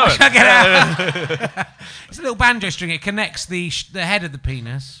 Get out. It's a little banjo string. It connects the head of the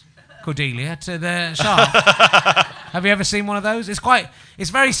penis, Cordelia, to the shaft. Have you ever seen one of those? It's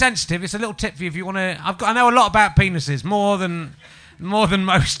very sensitive. It's a little tip for you if you want to. I know a lot about penises, more than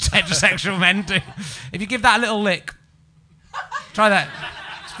most heterosexual men do. If you give that a little lick, try that.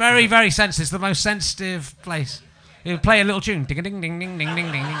 It's very, very sensitive. It's the most sensitive place. You play a little tune. Ding ding ding ding ding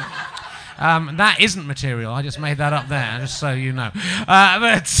ding ding. That isn't material. I just made that up there, just so you know.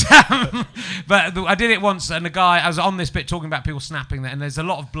 But I did it once, and I was on this bit talking about people snapping there, and there's a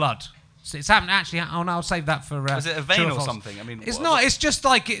lot of blood. So it's happened actually. Oh no, I'll save that for. Was it a vein or something? I mean, it's not. It's just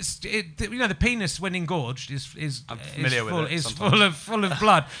like the penis when engorged is full of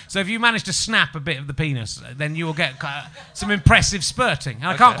blood. So if you manage to snap a bit of the penis, then you will get some impressive spurting. And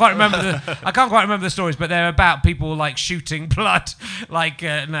I can't quite remember the stories, but they're about people like shooting blood, like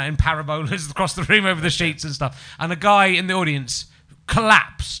in parabolas across the room over the sheets and stuff. And a guy in the audience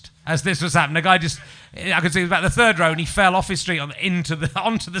collapsed as this was happening. A guy I could see he was about the third row, and he fell off his street onto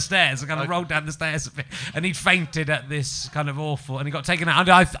the stairs and kind of rolled down the stairs a bit, and he fainted at this kind of awful, and he got taken out.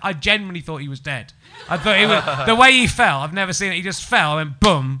 I genuinely thought he was dead. I thought he was, the way he fell, I've never seen it. He just fell and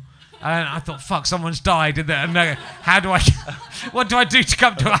boom. And I thought, fuck, someone's died. And how do I... What do I do to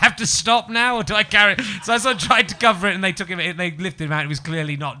come? Do I have to stop now, or do I carry it? So I sort of tried to cover it, and they lifted him out. He was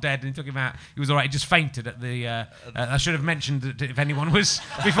clearly not dead, and he took him out. He was all right. He just fainted at the... I should have mentioned it if anyone was...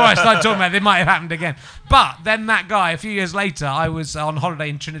 Before I started talking about it, it might have happened again. But then that guy, a few years later, I was on holiday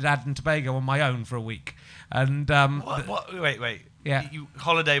in Trinidad and Tobago on my own for a week. And... What? Wait. Yeah. You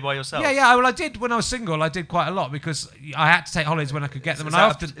holiday by yourself? Yeah. Well, I did when I was single. I did quite a lot because I had to take holidays when I could get them. Is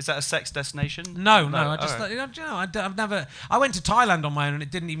that a sex destination? No. I just thought, I've never. I went to Thailand on my own, and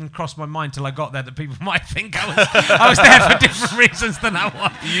it didn't even cross my mind till I got there that people might think I was there for different reasons than I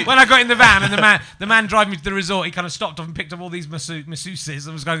was. When I got in the van, and the man driving me to the resort, he kind of stopped off and picked up all these masseuses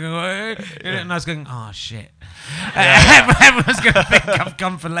and was going, and I was going, oh shit. Everyone's going to think I've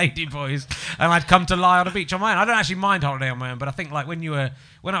come for lady boys, and I'd come to lie on a beach on my own. I don't actually mind holiday on my own, but I think like when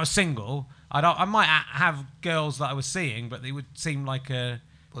I was single, I might have girls that I was seeing, but they would seem like a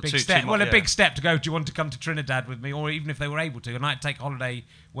big step. A big step to go. Do you want to come to Trinidad with me, or even if they were able to? And I'd take holiday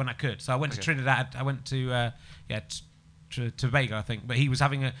when I could. So I went to Trinidad. I went to Tobago, I think. But he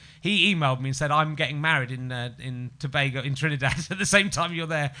emailed me and said, I'm getting married in Tobago, in Trinidad at the same time you're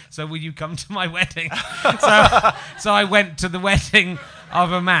there. So will you come to my wedding? so I went to the wedding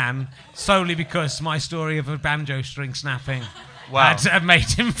of a man solely because my story of a banjo string snapping had made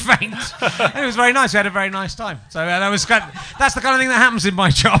him faint. And it was very nice. We had a very nice time. So that's the kind of thing that happens in my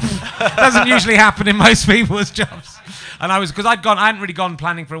job. Doesn't usually happen in most people's jobs. And because I hadn't really gone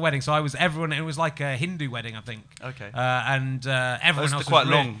planning for a wedding, so it was like a Hindu wedding, I think. Okay. And everyone else was quite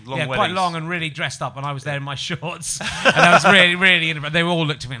long weddings. Quite long and really dressed up, and I was there in my shorts. And I was really, really they all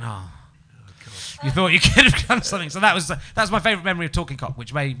looked at me and, you thought you could have done something. So that's my favourite memory of Talking Cock,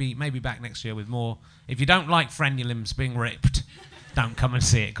 which may be back next year with more. If you don't like frenulums being ripped, don't come and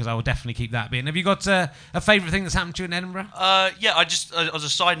see it, because I will definitely keep that being. Have you got a favourite thing that's happened to you in Edinburgh? Yeah, I just, as a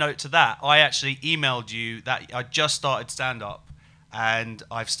side note to that, I actually emailed you that I just started stand-up, and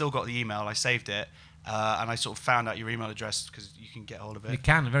I've still got the email. I saved it, and I sort of found out your email address because you can get hold of it. You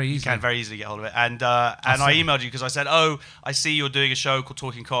can very easily. You can very easily get hold of it. And I emailed you because I said, I see you're doing a show called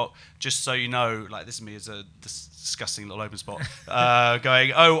Talking Cock, just so you know, like this is me as a disgusting little open spot,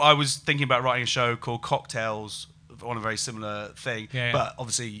 going, I was thinking about writing a show called Cocktails on a very similar thing, but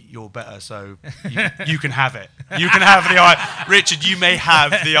obviously you're better, so you can have it. You can have the idea. Richard, you may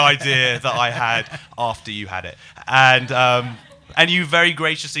have the idea that I had after you had it. And you very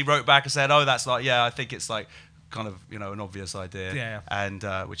graciously wrote back and said, that's like, I think it's like kind of, an obvious idea. And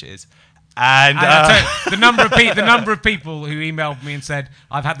which it is. And the number of people who emailed me and said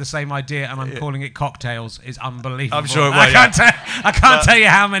I've had the same idea and I'm calling it Cocktails is unbelievable. I'm sure it will. I can't tell you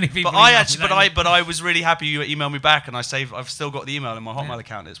how many people. But I was really happy you emailed me back, and I've still got the email in my Hotmail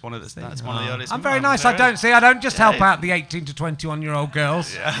account. It's one of the earliest. I'm very nice. I don't just help out the 18 to 21-year-old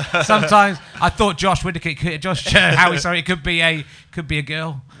girls. Yeah. Sometimes I thought Howie, it could be a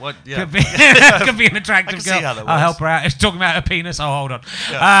girl. What? Yeah. Could be an attractive girl. I'll help her out. It's talking about her penis. Oh, hold on.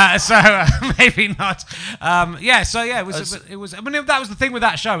 Yeah. maybe not. It was. I mean, that was the thing with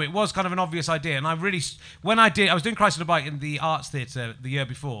that show. It was kind of an obvious idea, and I was doing Christ on a Bike in the Arts Theatre the year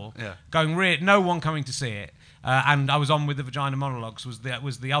before. Yeah. No one coming to see it. And I was on with the Vagina Monologues was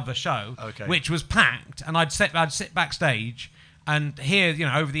the other show, which was packed, and I'd sit backstage and hear,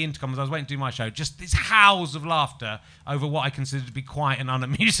 over the intercom as I was waiting to do my show, just these howls of laughter over what I considered to be quite an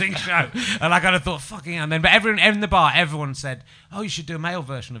unamusing show. And I kind of thought, fucking hell. And then, but everyone in the bar, everyone said, "Oh, you should do a male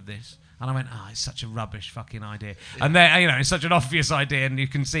version of this." And I went, "Oh, it's such a rubbish fucking idea." Yeah. And then, it's such an obvious idea, and you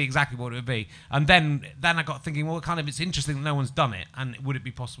can see exactly what it would be. And then I got thinking, well, it's interesting that no one's done it, and would it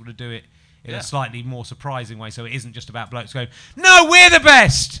be possible to do it in a slightly more surprising way, so it isn't just about blokes going, "No, we're the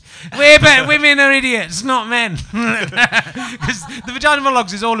best. We're better. Women are idiots, not men." Because the Vagina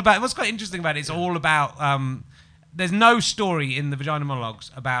Monologues is all about. What's quite interesting about it, it's all about. There's no story in the Vagina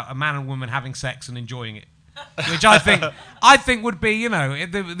Monologues about a man and woman having sex and enjoying it, which I think would be,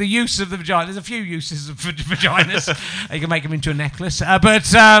 the use of the vagina. There's a few uses of vaginas. You can make them into a necklace,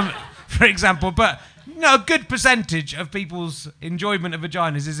 for example, but. A good percentage of people's enjoyment of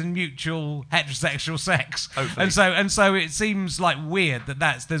vaginas is in mutual heterosexual sex. Hopefully. And so it seems like weird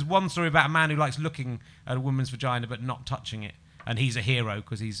there's one story about a man who likes looking at a woman's vagina but not touching it, and he's a hero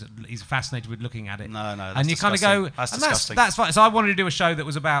because he's fascinated with looking at it. No, that's and you kind of go, that's and disgusting. That's fine. So I wanted to do a show that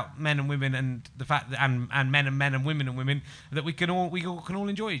was about men and women, and the fact that and men and women that we can all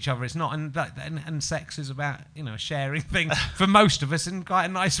enjoy each other. It's not, and sex is about a sharing thing for most of us in quite a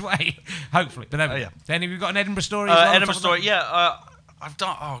nice way, hopefully. But then have you got an Edinburgh story? Edinburgh story, yeah. I've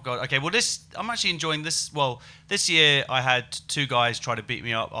done. Oh god. Okay. Well, I'm actually enjoying this. Well, this year I had 2 guys try to beat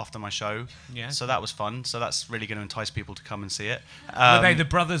me up after my show. Yeah. So that was fun. So that's really going to entice people to come and see it. Were they the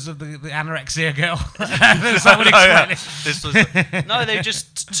brothers of the anorexia girl? Is that what explained it? This was no. They were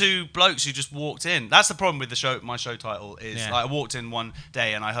just 2 blokes who just walked in. That's the problem with the show. My show title is I walked in one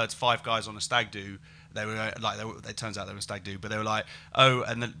day and I heard 5 guys on a stag do. They were it turns out they were a stag do, but they were like, "Oh,"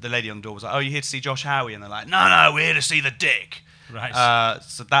 and the lady on the door was like, "Oh, you here to see Josh Howie?" And they're like, "No, we're here to see the dick." Right.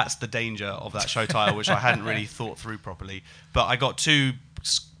 So that's the danger of that show title, which I hadn't really thought through properly. But I got 2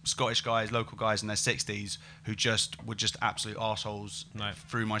 Scottish guys, local guys in their 60s, who were just absolute arseholes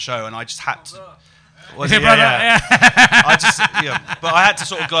through my show, and I just had to. But I had to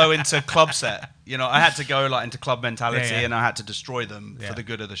sort of go into club set. I had to go into club mentality, and I had to destroy them for the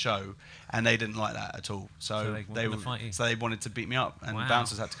good of the show, and they didn't like that at all. So they wanted to beat me up, and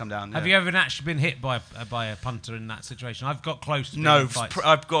bouncers had to come down. Have you ever actually been hit by a punter in that situation? I've got close to being in fights.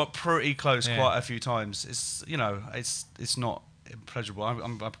 I've got pretty close quite a few times. It's it's not pleasurable.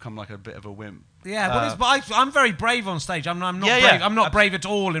 I've become like a bit of a wimp. Yeah, but I'm very brave on stage. I'm not brave. I'm not brave at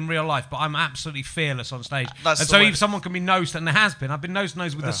all in real life, but I'm absolutely fearless on stage. And so if someone can be nose, and there has been, I've been nose to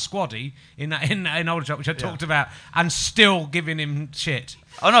nose with a squaddy in Older Shop, which I talked about, and still giving him shit.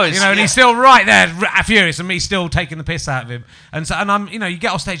 Oh no, and he's still right there, furious, and me still taking the piss out of him. And I'm, you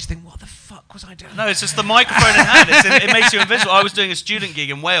get off stage and think, what the fuck was I doing? No, it's just the microphone in hand. It makes you invisible. I was doing a student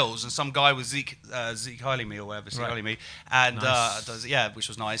gig in Wales, and some guy was Zeke Hiley or whatever, Hiley and nice. Which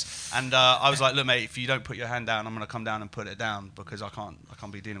was nice. And I was like, look, mate, if you don't put your hand down, I'm going to come down and put it down because I can't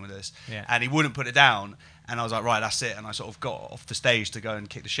be dealing with this. Yeah. And he wouldn't put it down. And I was like, right, that's it. And I sort of got off the stage to go and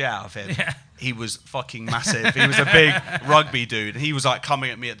kick the shit out of him. Yeah. He was fucking massive. He was a big rugby dude. And he was like coming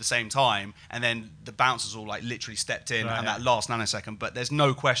at me at the same time. And then the bouncers all like literally stepped in and that last nanosecond. But there's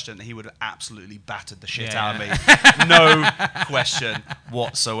no question that he would have absolutely battered the shit out of me. No question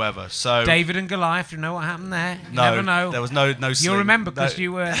whatsoever. So David and Goliath, you know what happened there? You never know. There was no You'll remember because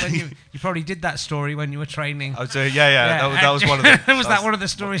you probably did that story when you were training. Oh, that was one of them. Was that one of the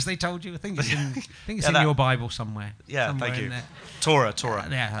stories they told you? I think it's in your Bible somewhere. Yeah, somewhere thank you. There. Torah.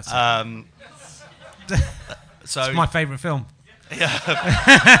 Yeah, that's it. So it's my favourite film. Yeah.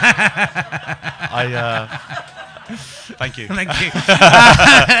 Thank you. Thank you.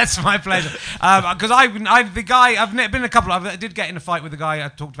 That's my pleasure. Because I did get in a fight with the guy I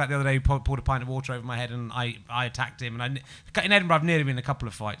talked about the other day who poured a pint of water over my head, and I attacked him. And in Edinburgh, I've nearly been in a couple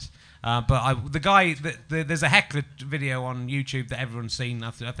of fights. But the guy, there's a heckler video on YouTube that everyone's seen.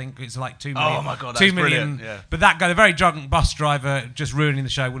 I think it's like 2 million. Oh my god, that's 2 million. Brilliant. Yeah. But that guy, the very drunk bus driver, just ruining the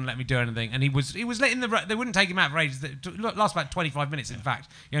show, wouldn't let me do anything. And he was letting they wouldn't take him out for ages. It last about 25 minutes. In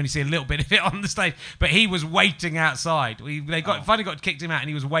fact, you only see a little bit of it on the stage. But he was waiting outside. They finally kicked him out, and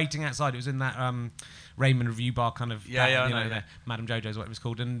he was waiting outside. It was in that Raymond Review Bar kind of, Madame Jojo's what it was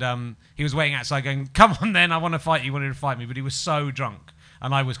called. And he was waiting outside, going, "Come on, then, I want to fight you." He wanted to fight me, but he was so drunk.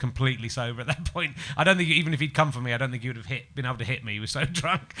 And I was completely sober at that point. I don't think even if he'd come for me, I don't think he would have been able to hit me. He was so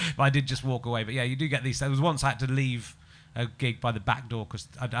drunk. But I did just walk away. But yeah, you do get these. There was once I had to leave a gig by the back door because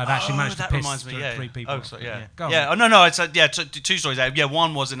I'd actually managed to piss three people. Oh, sorry, yeah. Go on. Yeah. Oh, no. It's two stories there. Yeah,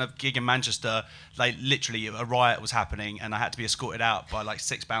 one was in a gig in Manchester. Like literally, a riot was happening, and I had to be escorted out by like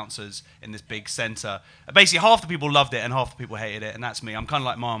 6 bouncers in this big centre. Basically, half the people loved it and half the people hated it, and that's me. I'm kind of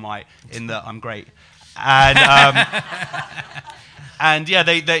like Marmite in that I'm great, and and yeah,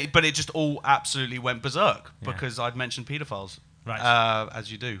 but it just all absolutely went berserk because I'd mentioned paedophiles, right?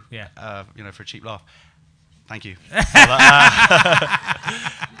 As you do, for a cheap laugh. Thank you.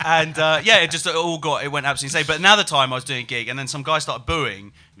 And it went absolutely insane. But another time I was doing a gig and then some guy started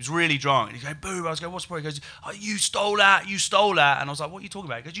booing. He was really drunk. And he's going, boo. I was going, what's the problem? He goes, oh, you stole that. And I was like, what are you talking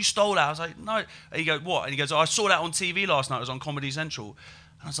about? He goes, you stole that. I was like, no. And he goes, what? And he goes, oh, I saw that on TV last night. It was on Comedy Central.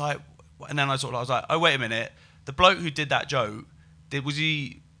 And I was like, and then I was like, oh, wait a minute. The bloke who did that joke, was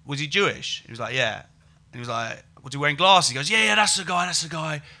he Jewish? He was like, yeah. And he was like, was he wearing glasses? He goes, yeah, that's the guy.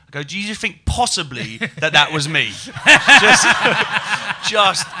 I go, do you just think possibly that was me?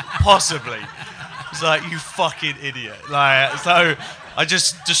 just possibly. It's like, you fucking idiot. Like, so I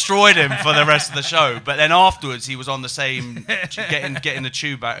just destroyed him for the rest of the show. But then afterwards, he was on the same, getting the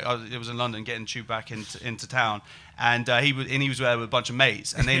tube back. It was in London, getting the tube back into town. And he was there with a bunch of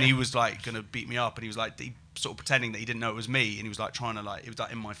mates. And then he was like going to beat me up. And he was like, sort of pretending that he didn't know it was me. And he was like trying to it was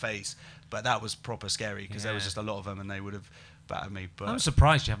like in my face. But that was proper scary because there was just a lot of them and they would have battered me. But I'm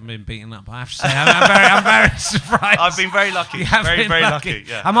surprised you haven't been beaten up. I have to say, I'm very surprised. I've been very lucky. Very lucky.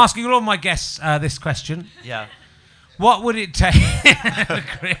 Yeah. I'm asking all my guests this question. Yeah. What would it take?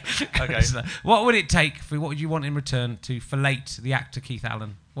 Okay. What would it take? What would you want in return to fillet the actor Keith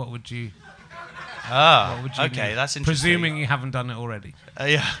Allen? What would you? Okay, need? that's interesting. Presuming you haven't done it already.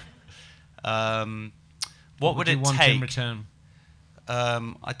 Yeah. What would it want take in return?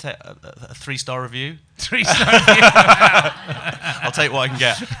 I'd take a 3-star review. 3-star review. I'll take what I can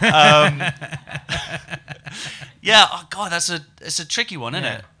get. Oh God, it's a tricky one, isn't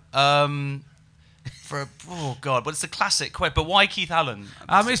it? But it's the classic quote. But why Keith Allen?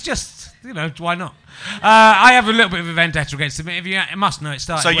 It's just, why not? I have a little bit of a vendetta against him. If you must know, it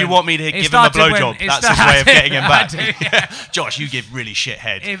started. So you want me to give him a blowjob? That's his way of getting him back. Josh, you give really shit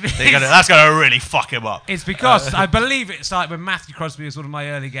head. That's going to really fuck him up. It's because I believe it started when Matthew Crosby was one of my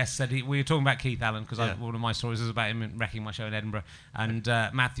early guests. Said we were talking about Keith Allen because one of my stories is about him wrecking my show in Edinburgh. And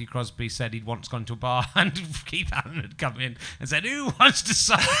Matthew Crosby said he'd once gone to a bar and Keith Allen had come in and said, "Who wants to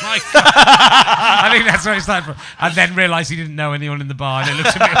suck my cock?" I think that's where it started from. And then realised he didn't know anyone in the bar and it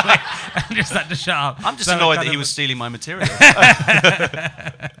looked a bit weird and just had to shut up. I'm just annoyed that he was stealing my material.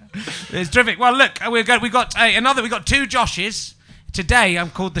 It's terrific. Well, look, we got 2 Joshes. Today,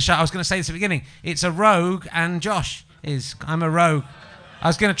 I'm called the show. I was going to say this at the beginning. It's a rogue, and Josh is. I'm a rogue. I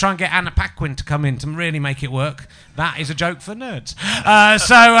was going to try and get Anna Paquin to come in to really make it work. That is a joke for nerds.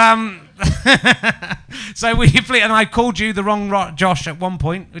 So we fleet, and I called you the wrong Josh at one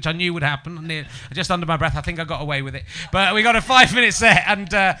point, which I knew would happen. Just under my breath, I think I got away with it. But we got a 5-minute set, and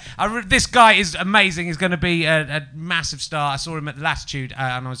this guy is amazing. He's going to be a massive star. I saw him at the Latitude,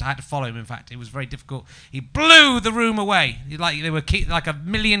 and I had to follow him. In fact, it was very difficult. He blew the room away. They were like a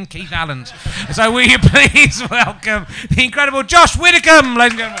million Keith Allens. So will you please welcome the incredible Josh Widdicombe,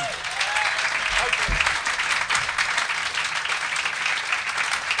 ladies and gentlemen.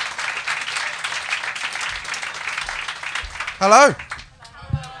 Hello.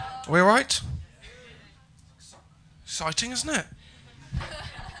 Are we all right? Exciting, isn't it?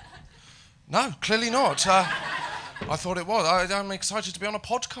 No, clearly not. I thought it was. I'm excited to be on a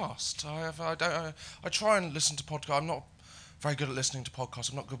podcast. I try and listen to podcasts. I'm not very good at listening to podcasts.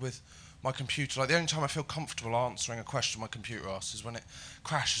 I'm not good with my computer. Like the only time I feel comfortable answering a question my computer asks is when it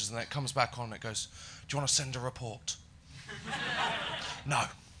crashes and then it comes back on and it goes, "Do you want to send a report?" No,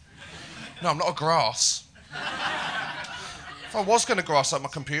 I'm not a grass. If I was going to grass up my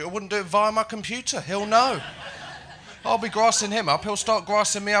computer, I wouldn't do it via my computer. He'll know. I'll be grassing him up. He'll start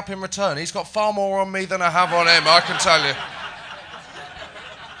grassing me up in return. He's got far more on me than I have on him, I can tell you.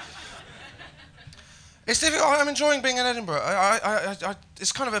 It's difficult. I'm enjoying being in Edinburgh.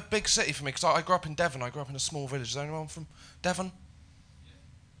 It's kind of a big city for me because I grew up in Devon. I grew up in a small village. Is there anyone from Devon?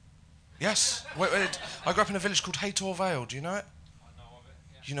 Yes. Wait, I grew up in a village called Haytor Vale. Do you know it? I know of it.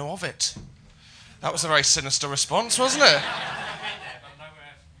 Yeah. You know of it? That was a very sinister response, wasn't it?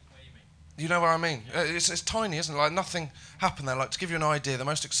 You know where I mean? It's tiny, isn't it? Like nothing happened there. Like to give you an idea, the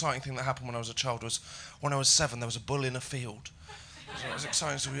most exciting thing that happened when I was a child was when I was 7. There was a bull in a field. So it was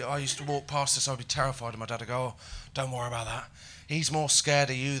exciting. So I used to walk past this. I'd be terrified, and my dad would go, "Oh, don't worry about that. He's more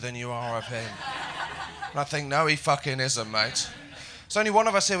scared of you than you are of him." And I think, no, he fucking isn't, mate. There's only one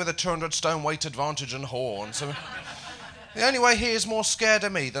of us here with a 200-stone weight advantage and horn. So The only way he is more scared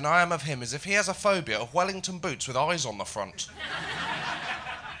of me than I am of him is if he has a phobia of Wellington boots with eyes on the front.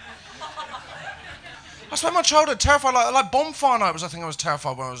 I spent my childhood terrified, like bonfire night was a thing I was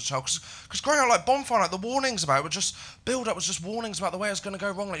terrified when I was a child. Because growing up, like bonfire night, the warnings about it would just build up, was just warnings about the way it was going to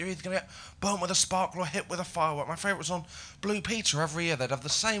go wrong. Like you're either going to get burnt with a sparkle or hit with a firework. My favourite was on Blue Peter every year. They'd have the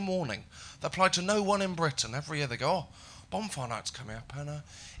same warning that applied to no one in Britain. Every year they go, oh, bonfire night's coming up, and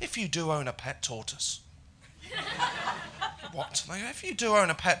if you do own a pet tortoise. What? They go, if you do own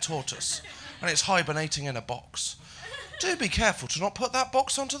a pet tortoise and it's hibernating in a box, do be careful to not put that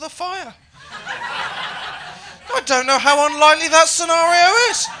box onto the fire. I don't know how unlikely that scenario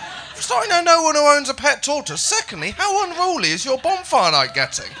is. For starting, I know no one who owns a pet tortoise. Secondly, how unruly is your bonfire night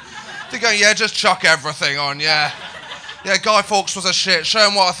getting? They go, yeah, just chuck everything on, yeah. Yeah, Guy Fawkes was a shit. Show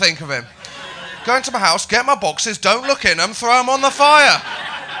him what I think of him. Go into my house, get my boxes, don't look in them, throw them on the fire.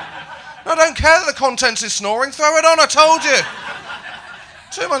 No, I don't care that the contents is snoring, throw it on, I told you.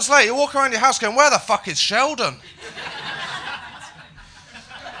 2 months later, you walk around your house going, where the fuck is Sheldon?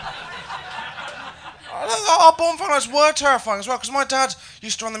 Our bonfire nights were terrifying as well, because my dad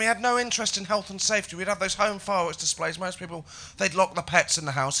used to run them. He had no interest in health and safety. We'd have those home fireworks displays. Most people, they'd lock the pets in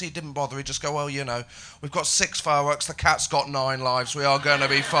the house. He didn't bother. He'd just go, well, you know, we've got 6 fireworks. The cat's got 9 lives. We are going to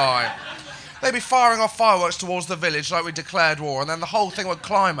be fine. They'd be firing off fireworks towards the village like we declared war, and then the whole thing would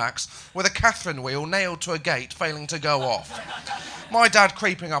climax with a Catherine wheel nailed to a gate failing to go off. My dad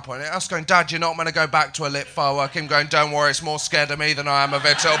creeping up on it, us going, Dad, you're not going to go back to a lit firework. Him going, don't worry, it's more scared of me than I am of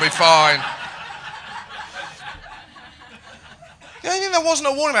it. It'll be fine. The only thing there wasn't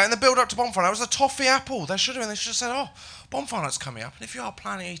a warning about in the build-up to bonfire night was the toffee apple. They should have said, oh, bonfire night's coming up, and if you are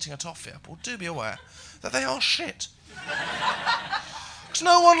planning on eating a toffee apple, do be aware that they are shit. Because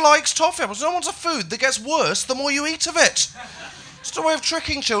no one likes toffee apples. No one's a food that gets worse the more you eat of it. It's a way of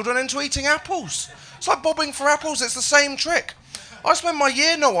tricking children into eating apples. It's like bobbing for apples. It's the same trick. I spent my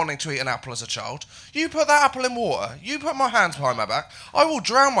year not wanting to eat an apple as a child. You put that apple in water. You put my hands behind my back. I will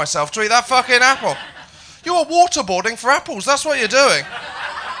drown myself to eat that fucking apple. You're waterboarding for apples. That's what you're doing.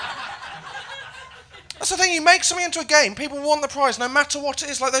 That's the thing. You make something into a game, people want the prize no matter what it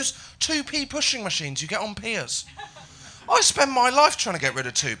is. Like those 2p pushing machines you get on piers. I spend my life trying to get rid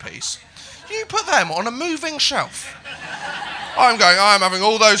of 2p's. You put them on a moving shelf. I'm having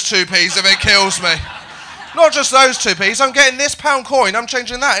all those 2p's if it kills me. Not just those 2p's, I'm getting this pound coin, I'm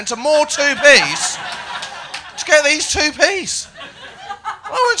changing that into more 2p's to get these 2p's. I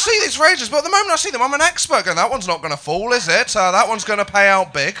won't see these for ages, but at the moment I see them, I'm an expert going, that one's not going to fall, is it? That one's going to pay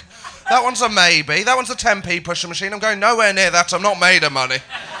out big. That one's a maybe. That one's a 10p pushing machine. I'm going nowhere near that, I'm not made of money.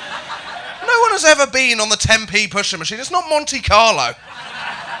 No one has ever been on the 10p pushing machine. It's not Monte Carlo.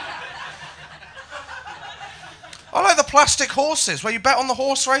 I like the plastic horses where you bet on the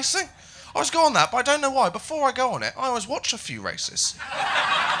horse racing. I always go on that, but I don't know why. Before I go on it, I always watch a few races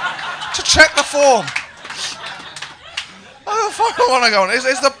to check the form. The final one I go on is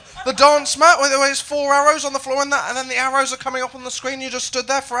the dance mat where there's 4 arrows on the floor and then the arrows are coming up on the screen. You just stood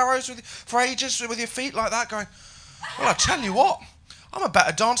there for ages with your feet like that going, well, I tell you what, I'm a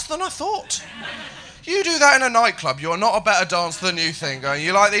better dancer than I thought. You do that in a nightclub, you're not a better dancer than you think. Going,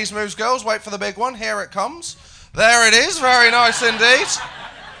 you like these moves, girls? Wait for the big one. Here it comes. There it is. Very nice indeed.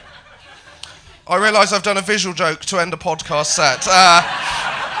 I realise I've done a visual joke to end a podcast set.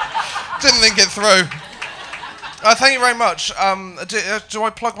 Didn't think it through. Thank you very much. Do I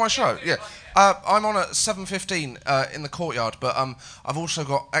plug my show? Yeah. I'm on at 7:15 in the Courtyard, but I've also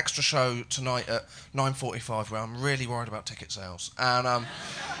got extra show tonight at 9:45 where I'm really worried about ticket sales. And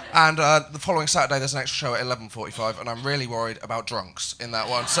the following Saturday there's an extra show at 11:45 and I'm really worried about drunks in that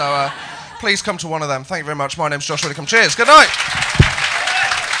one. So please come to one of them. Thank you very much. My name's Josh Widdicombe. Cheers. Good night.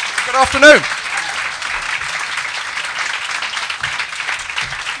 Good afternoon.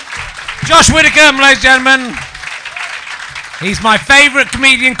 Josh Widdicombe, ladies and gentlemen. He's my favourite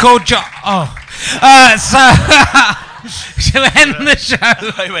comedian called Josh. Shall we end the show?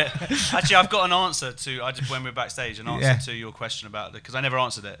 Wait. Actually, I've got an answer to, when we were backstage, an answer to your question about it, because I never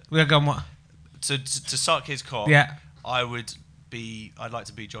answered it. We're going what? To suck his cock, yeah. I'd like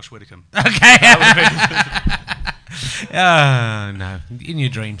to be Josh Widdicombe. Okay. Oh, no. In your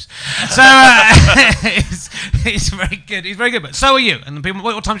dreams. So, he's very good. He's very good. But so are you. And the people,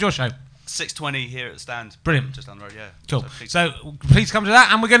 what time's your show? 6:20 here at the stand. Brilliant. Just down the road, yeah. Cool. So please come to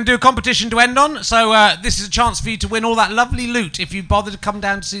that. And we're going to do a competition to end on. So this is a chance for you to win all that lovely loot if you bother to come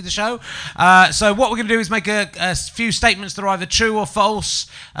down to see the show. So what we're going to do is make a few statements that are either true or false.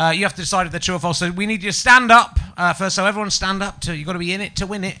 You have to decide if they're true or false. So we need you to stand up first. So everyone stand up. You've got to be in it to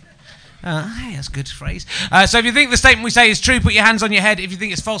win it. Hey, that's a good phrase. So if you think the statement we say is true, put your hands on your head. If you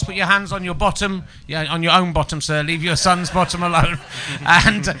think it's false, put your hands on your bottom. Yeah, on your own bottom, sir. Leave your son's bottom alone.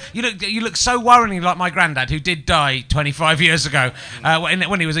 And you look so worryingly like my granddad, who did die 25 years ago,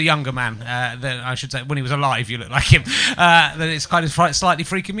 when he was a younger man. I should say, when he was alive, you look like him. That it's kind of slightly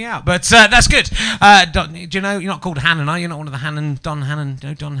freaking me out. But that's good. Do you know, you're not called Hannon, are you? You're not one of the Don Hannon.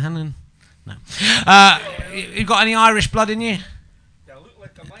 No, Don Hannon? No. You got any Irish blood in you? I look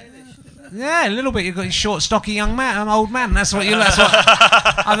like I'm Irish. Yeah, a little bit. You've got a short, stocky young man, old man. That's what you.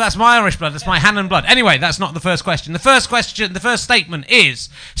 That's my Irish blood. That's my Hannon blood. Anyway, that's not the first question. The first statement is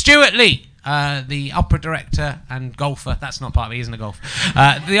Stuart Lee, the opera director and golfer. That's not part of it. He isn't a golfer.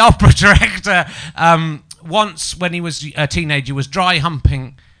 The opera director, once when he was a teenager, was dry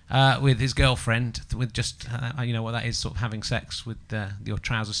humping with his girlfriend, with just, you know what that is, sort of having sex with your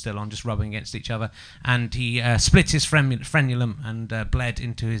trousers still on, just rubbing against each other, and he split his frenulum and bled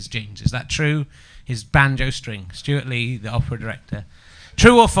into his jeans. Is that true? His banjo string. Stuart Lee, the opera director.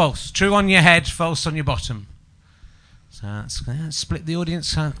 True or false? True on your head, false on your bottom. So that's split the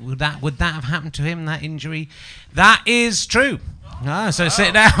audience. Would that have happened to him, that injury? That is true. So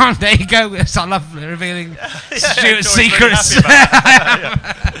sit down. There you go. I love revealing Stuart's secrets. Really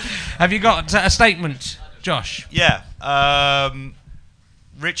Have you got a statement, Josh? Yeah.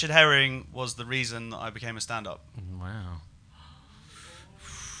 Richard Herring was the reason that I became a stand-up. Wow.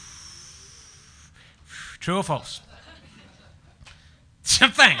 True or false?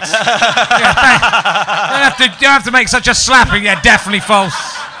 Thanks. You don't have to make such a slapping. Yeah, definitely false.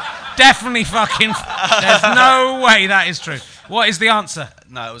 Definitely fucking. There's no way that is true. What is the answer?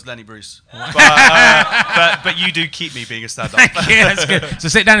 No, it was Lenny Bruce. But you do keep me being a stand-up. Yeah, that's good. So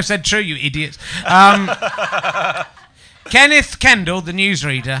sit down and said true, you idiots. Kenneth Kendall, the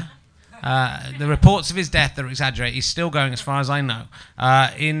newsreader, the reports of his death are exaggerated. He's still going, as far as I know.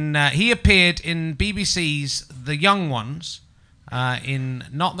 He appeared in BBC's The Young Ones, in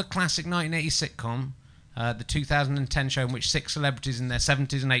not the classic 1980s sitcom, the 2010 show in which 6 celebrities in their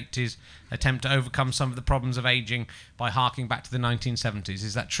 70s and 80s attempt to overcome some of the problems of aging by harking back to the 1970s.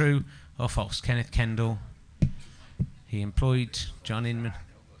 Is that true or false? Kenneth Kendall. He employed John Inman.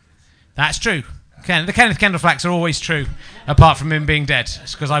 That's true. The Kenneth Kendall facts are always true, apart from him being dead.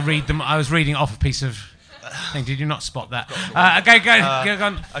 It's because I read them. I was reading off a piece of thing. Did you not spot that? Okay, go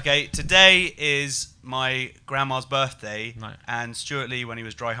on. Okay, today is my grandma's birthday, No. and Stuart Lee, when he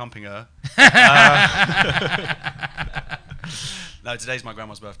was dry humping her. No, today's my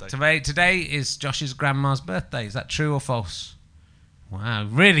grandma's birthday. Today is Josh's grandma's birthday. Is that true or false? Wow,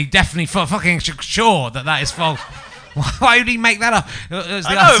 really, definitely fucking sure that is false. Why would he make that up?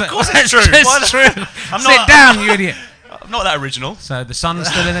 I know, of course it's true. It's true. Sit down, you idiot. I'm not that original. So the sun's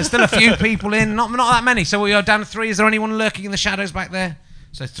still in. There's still a few people in. Not that many. So we are down to 3. Is there anyone lurking in the shadows back there?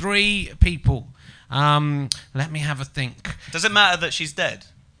 So 3 people. Let me have a think. Does it matter that she's dead?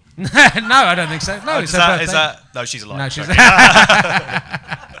 No, I don't think so. No, it's her birthday. No, she's alive. No, she's.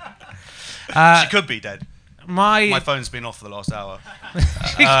 She could be dead. My phone's been off for the last hour.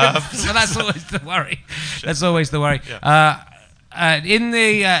 So that's always the worry. That's always the worry. Yeah. In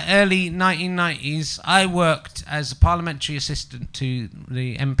the early 1990s, I worked as a parliamentary assistant to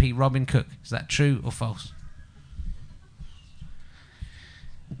the MP Robin Cook. Is that true or false?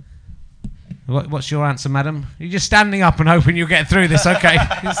 What's your answer, madam? You're just standing up and hoping you'll get through this, okay?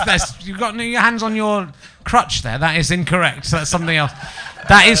 You've got your hands on your crutch there. That is incorrect. So that's something else.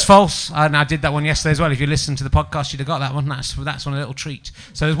 That is false. And I did that one yesterday as well. If you listened to the podcast, you'd have got that one. That's on a little treat.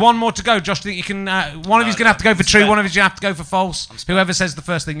 So there's one more to go. Josh, do you think you can... one of you's going to have to go for true, one of you's going to have to go for false. Whoever says the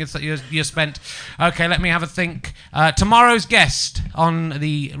first thing, you're spent. Okay, let me have a think. Tomorrow's guest on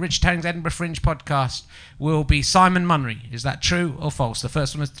the Richard Herring's Edinburgh Fringe podcast will be Simon Munry. Is that true or false? The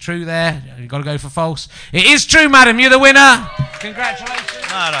first one is true there. You've got to go for false. It is true, madam. You're the winner. Congratulations.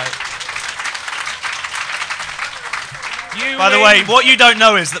 No. By the way, what you don't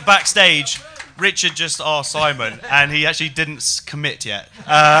know is that backstage, Richard just asked Simon, and he actually didn't commit yet.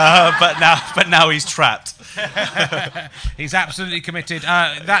 But now he's trapped. He's absolutely committed.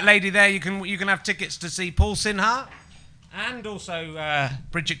 That lady there, you can have tickets to see Paul Sinha. And also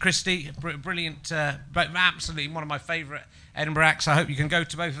Bridget Christie, brilliant, but absolutely one of my favourite Edinburgh acts. I hope you can go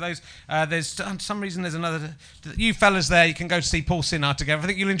to both of those. There's for some reason there's another. You fellas there, you can go to see Paul Sinha together. I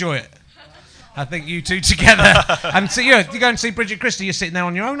think you'll enjoy it. I think you two together. And so you go and see Bridget Christie. You're sitting there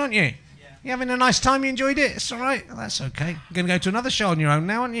on your own, aren't you? Yeah. You having a nice time? You enjoyed it? It's all right. That's okay. You're going to go to another show on your own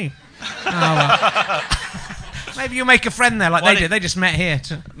now, aren't you? Oh, well. Maybe you'll make a friend there like they did. They just met here.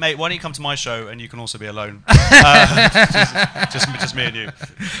 Mate, why don't you come to my show and you can also be alone? Just me and you.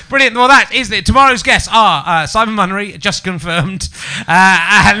 Brilliant. Well, that is it. Tomorrow's guests are Simon Munnery, just confirmed,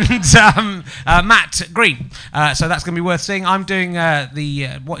 and Matt Green. So that's going to be worth seeing. I'm doing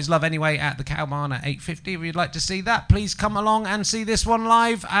the What Is Love Anyway at the Cow Barn at 8:50. If you'd like to see that, please come along and see this one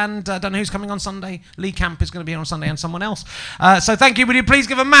live. And I don't know who's coming on Sunday. Lee Camp is going to be here on Sunday and someone else. So thank you. Would you please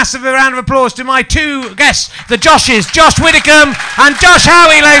give a massive round of applause to my two guests, the Joshes, Josh Widdicombe and Josh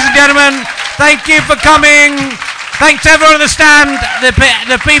Howie, ladies and gentlemen. Thank you for coming. Thanks to everyone on the stand.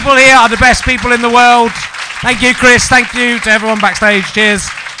 The people here are the best people in the world. Thank you, Chris. Thank you to everyone backstage. Cheers.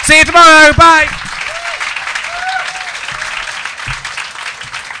 See you tomorrow. Bye.